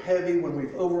eyelids get heavy, when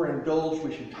we've overindulged,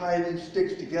 we should tie these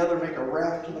sticks together, make a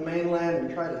raft to the mainland,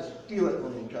 and try to steal it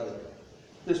from each other.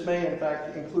 This may, in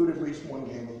fact, include at least one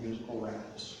game of musical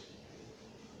rafts.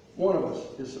 One of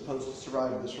us is supposed to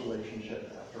survive this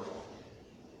relationship, after all.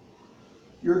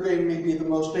 Your game may be the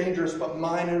most dangerous, but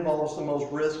mine involves the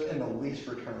most risk and the least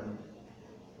return.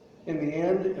 In the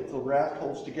end, if the raft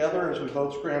holds together as we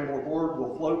both scramble aboard,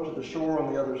 we'll float to the shore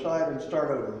on the other side and start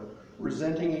over,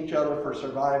 resenting each other for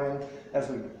surviving as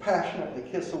we passionately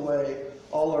kiss away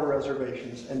all our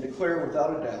reservations and declare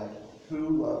without a doubt who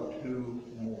loved who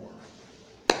more.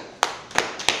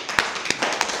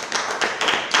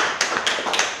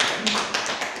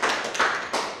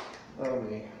 Oh,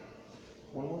 me.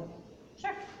 One more?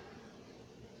 Sure.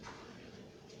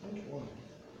 Which one?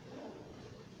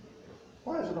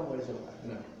 Why is it always in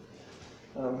that?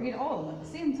 No. Read all of them at the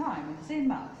same time, with the same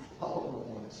mouth. All of them at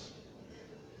once.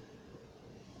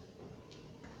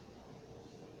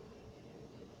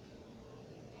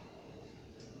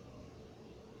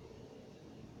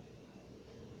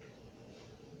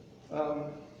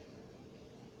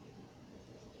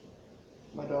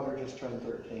 My daughter just turned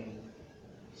 13,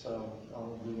 so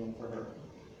I'll do one for her.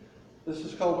 This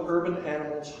is called Urban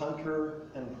Animals Hunter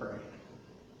and Prey.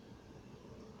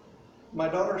 My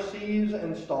daughter sees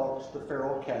and stalks the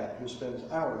feral cat who spends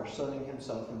hours sunning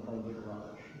himself in front of the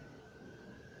garage.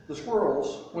 The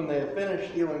squirrels, when they have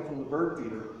finished stealing from the bird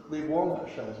feeder, leave walnut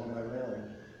shells on my railing.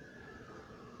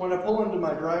 When I pull into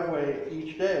my driveway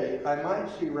each day, I might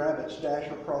see rabbits dash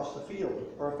across the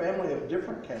field, or a family of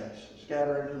different cats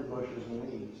scatter into the bushes and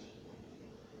weeds.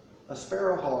 A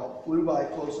sparrowhawk flew by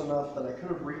close enough that I could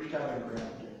have reached out and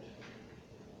grabbed it.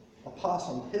 A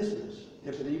possum hisses,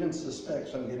 if it even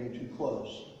suspects I'm getting too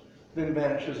close, then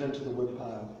vanishes into the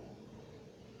woodpile.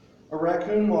 A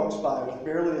raccoon walks by with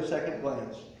barely a second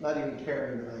glance, not even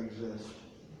caring that I exist.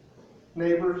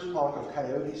 Neighbors talk of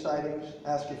coyote sightings,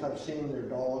 ask if I've seen their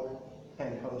dog,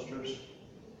 hang posters.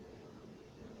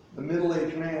 The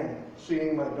middle-aged man,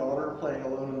 seeing my daughter playing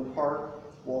alone in the park,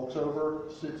 walks over,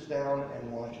 sits down, and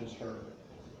watches her.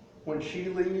 When she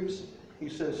leaves, he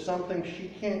says something she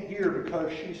can't hear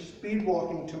because she's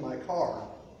speed-walking to my car,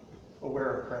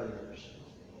 aware of predators.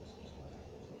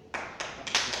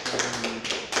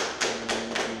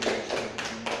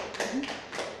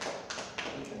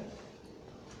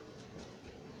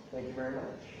 Thank you very much.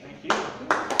 Thank you.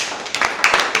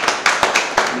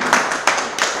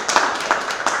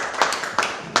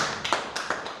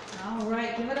 All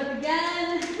right, give it up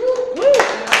again. Woo! Woo! All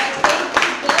right, thank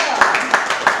you,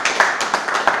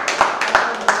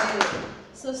 Bill.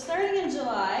 So starting in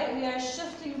July, we are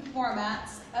shifting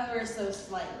formats ever so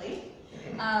slightly.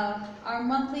 Our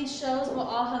monthly shows will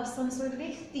all have some sort of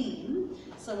a theme,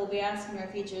 so we'll be asking our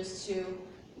features to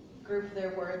group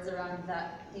their words around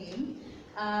that theme.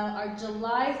 Our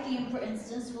July theme, for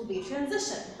instance, will be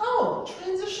transition. Oh,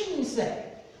 transition, you say?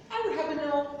 I would happen to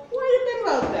know quite a bit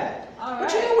about that. All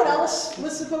But you right. know what else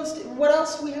was supposed to, what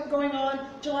else we have going on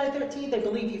July 13th? I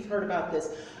believe you've heard about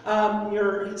this.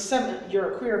 Your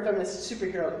queer feminist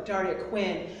superhero, Daria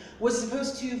Quinn, was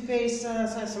supposed to face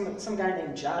some guy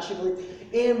named Josh, I believe,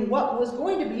 in what was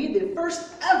going to be the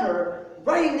first ever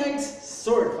Writing Nights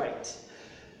sword fight.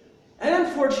 And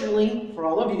unfortunately, for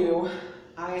all of you,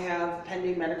 I have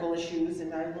pending medical issues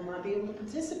and I will not be able to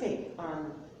participate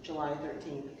on July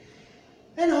 13th.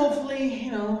 And hopefully, you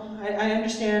know, I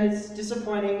understand it's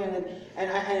disappointing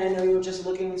and I know you're just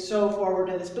looking so forward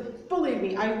to this, but believe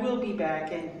me, I will be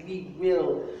back and we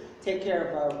will take care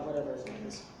of whatever his name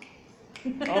is.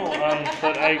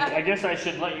 But I guess I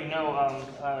should let you know,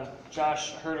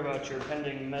 Josh heard about your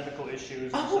pending medical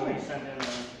issues, and so he sent in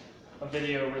a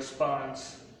video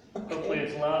response. Hopefully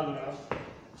it's loud enough.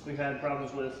 We've had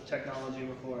problems with technology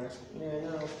before. Yeah, I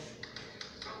know.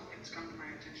 It's come to my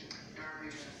attention that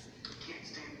Daria can't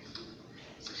stand the heat,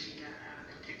 so she got out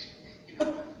of the kitchen. You know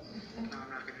what? No, I'm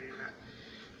not gonna do that.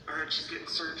 I heard she's getting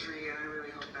surgery, and I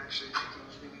really hope actually she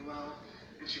goes really well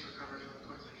and she recovers really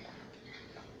quickly.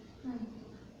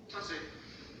 Plus, it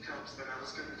helps that I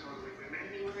was gonna totally win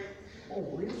anyway. Oh,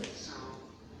 really? So.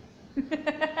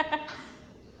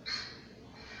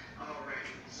 Alright,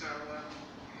 so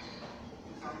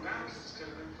I'm down because it's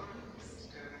gonna be fun. It's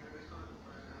gonna be really fun,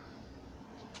 but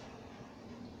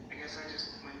I guess I just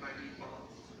win by default.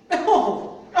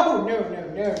 Oh,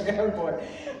 no, boy.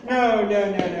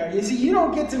 No. You see, you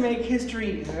don't get to make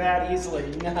history that easily.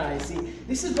 No, you see,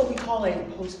 this is what we call a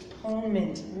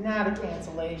postponement, not a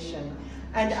cancellation.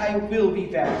 And I will be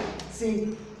back.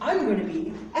 See, I'm going to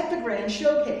be at the Grand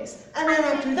Showcase. And then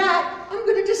after that, I'm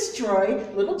going to destroy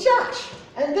little Josh.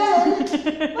 And then,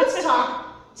 let's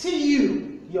talk to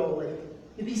you, Yoli,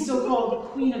 the so-called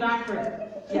Queen of Akron.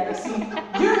 Yeah, you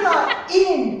see, you're not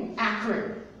in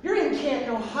Akron. You're in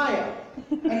Canton, Ohio.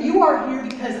 And you are here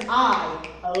because I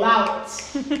allow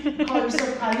it. Call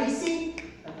yourself Khaleesi?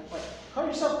 Call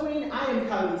yourself Queen? I am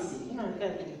Khaleesi. You know, you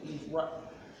gotta get these right.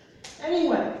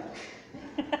 Anyway,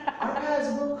 our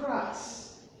paths will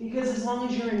cross. Because as long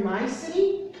as you're in my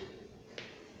city,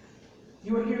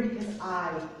 you are here because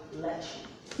I let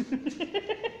you.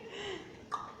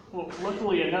 Well,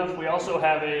 luckily enough, we also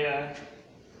have a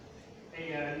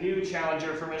new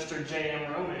challenger for Mr.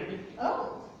 J.M. Romig.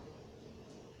 Oh.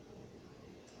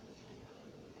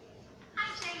 Hi,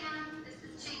 JM. This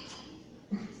is Jamie.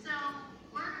 So,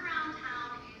 word around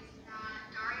town is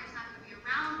that Daria's not going to be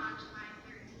around on July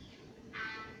 13th,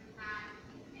 and that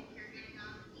if you're getting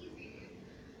off easy.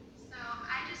 So,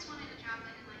 I just wanted to drop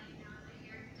in and let you know that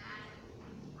your dad is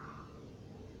wrong.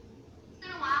 It's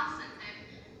been a while since I've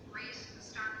graced the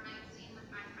Stark magazine with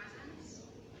my presence.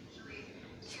 Usually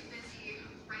too busy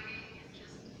writing and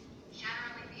just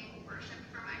generally being worshipped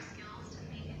for my skills to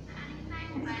make it to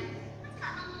anything, but it's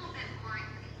gotten a little bit boring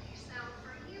lately, so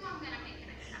for you, I'm going to make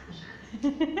an exception.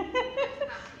 It's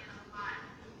about to get a lot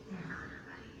harder,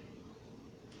 buddy.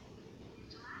 In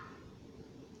July.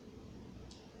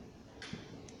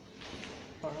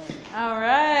 All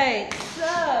right. So,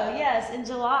 yes, in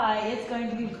July, it's going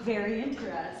to be very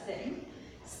interesting.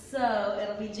 So,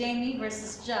 it'll be Jamie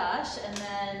versus Josh, and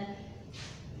then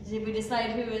did we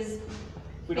decide who is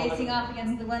We don't facing have- off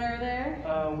against the winner there?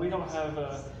 We don't have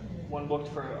one booked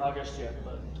for August yet,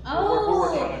 but Oh, we're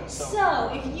working on it. so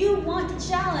if you want to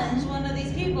challenge one of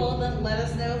these people, then let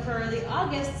us know for the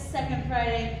August second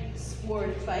Friday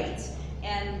sword fight,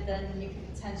 and then you can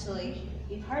potentially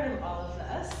be part of all of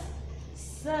this.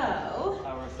 So,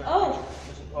 Our third. Oh.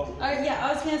 Oh. yeah,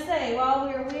 I was gonna say, while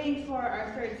we were waiting for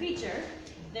our third feature,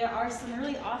 there are some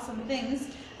really awesome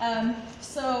things.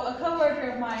 So a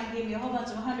coworker of mine gave me a whole bunch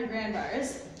of 100 grand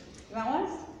bars. You want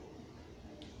one?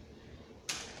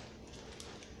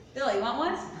 Billy, you want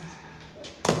one?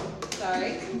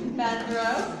 Sorry, bad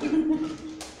throw.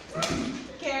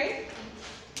 Carrie?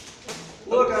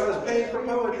 Look, I was paid for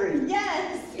poetry.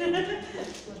 Yes!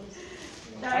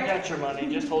 I got your money.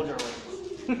 Just hold your lips.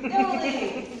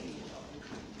 Billy!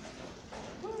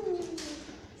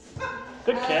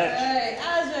 Good catch. Alright,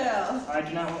 Azrael. I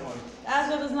do not want one.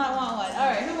 Azrael does not want one.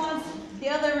 Alright, who wants the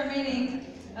other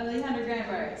remaining of the 100 grand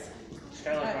bars?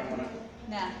 Skylar might want it.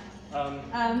 Nah. I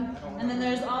don't And then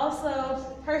there's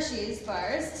also Hershey's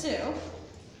bars too.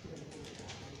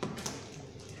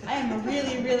 I am a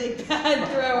really, really bad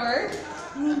thrower.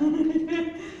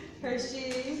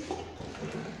 Hershey.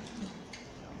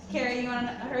 Carrie, you want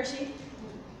a Hershey?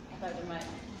 I thought you might.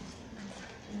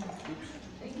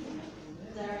 Thank you.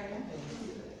 Daria.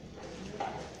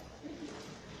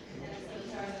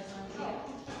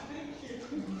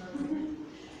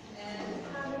 And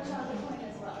have a chocolate point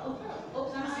as well.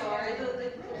 Oops, I'm sorry, the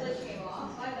clip came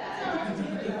off. My bad.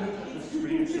 For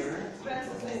you, sir.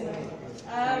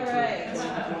 All right.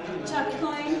 Chocolate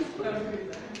coin.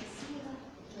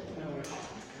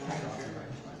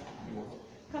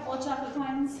 Couple of chocolate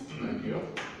coins.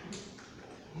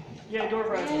 Yeah, door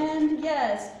prize. And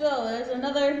yes, Bill, there's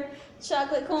another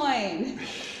chocolate coin.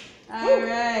 All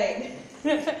right.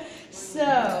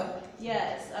 So,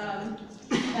 yes,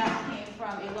 that came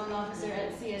from a loan officer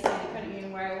at CSA, the credit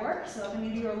union where I work. So if any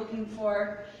of you are looking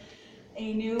for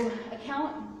a new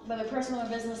account, whether personal or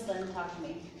business, then talk to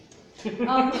me.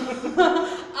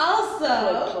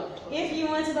 Also, if you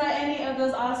want to buy any of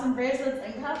those awesome bracelets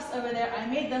and cuffs over there, I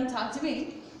made them. Talk to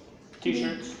me.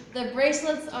 T-shirts. The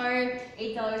bracelets are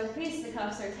 $8 a piece. The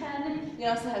cuffs are $10. We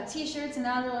also have T-shirts, and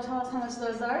now they'll tell us how much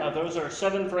those are. Those are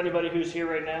 $7 for anybody who's here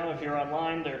right now. If you're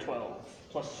online, they're $12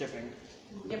 plus shipping.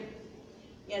 Yep.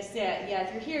 Yes, yeah.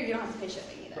 If you're here, you don't have to pay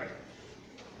shipping either. Right.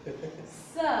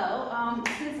 So,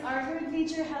 since our third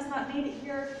feature has not made it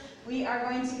here, we are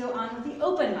going to go on with the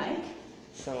open mic.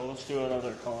 So let's do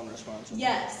another call and response.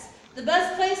 Yes. The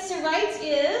best place to write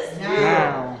is.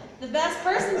 Now. The best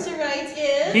person to write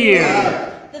is.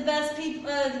 Here. The best the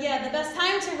best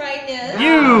time to write is.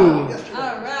 You.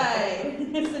 All right.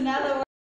 So now that we're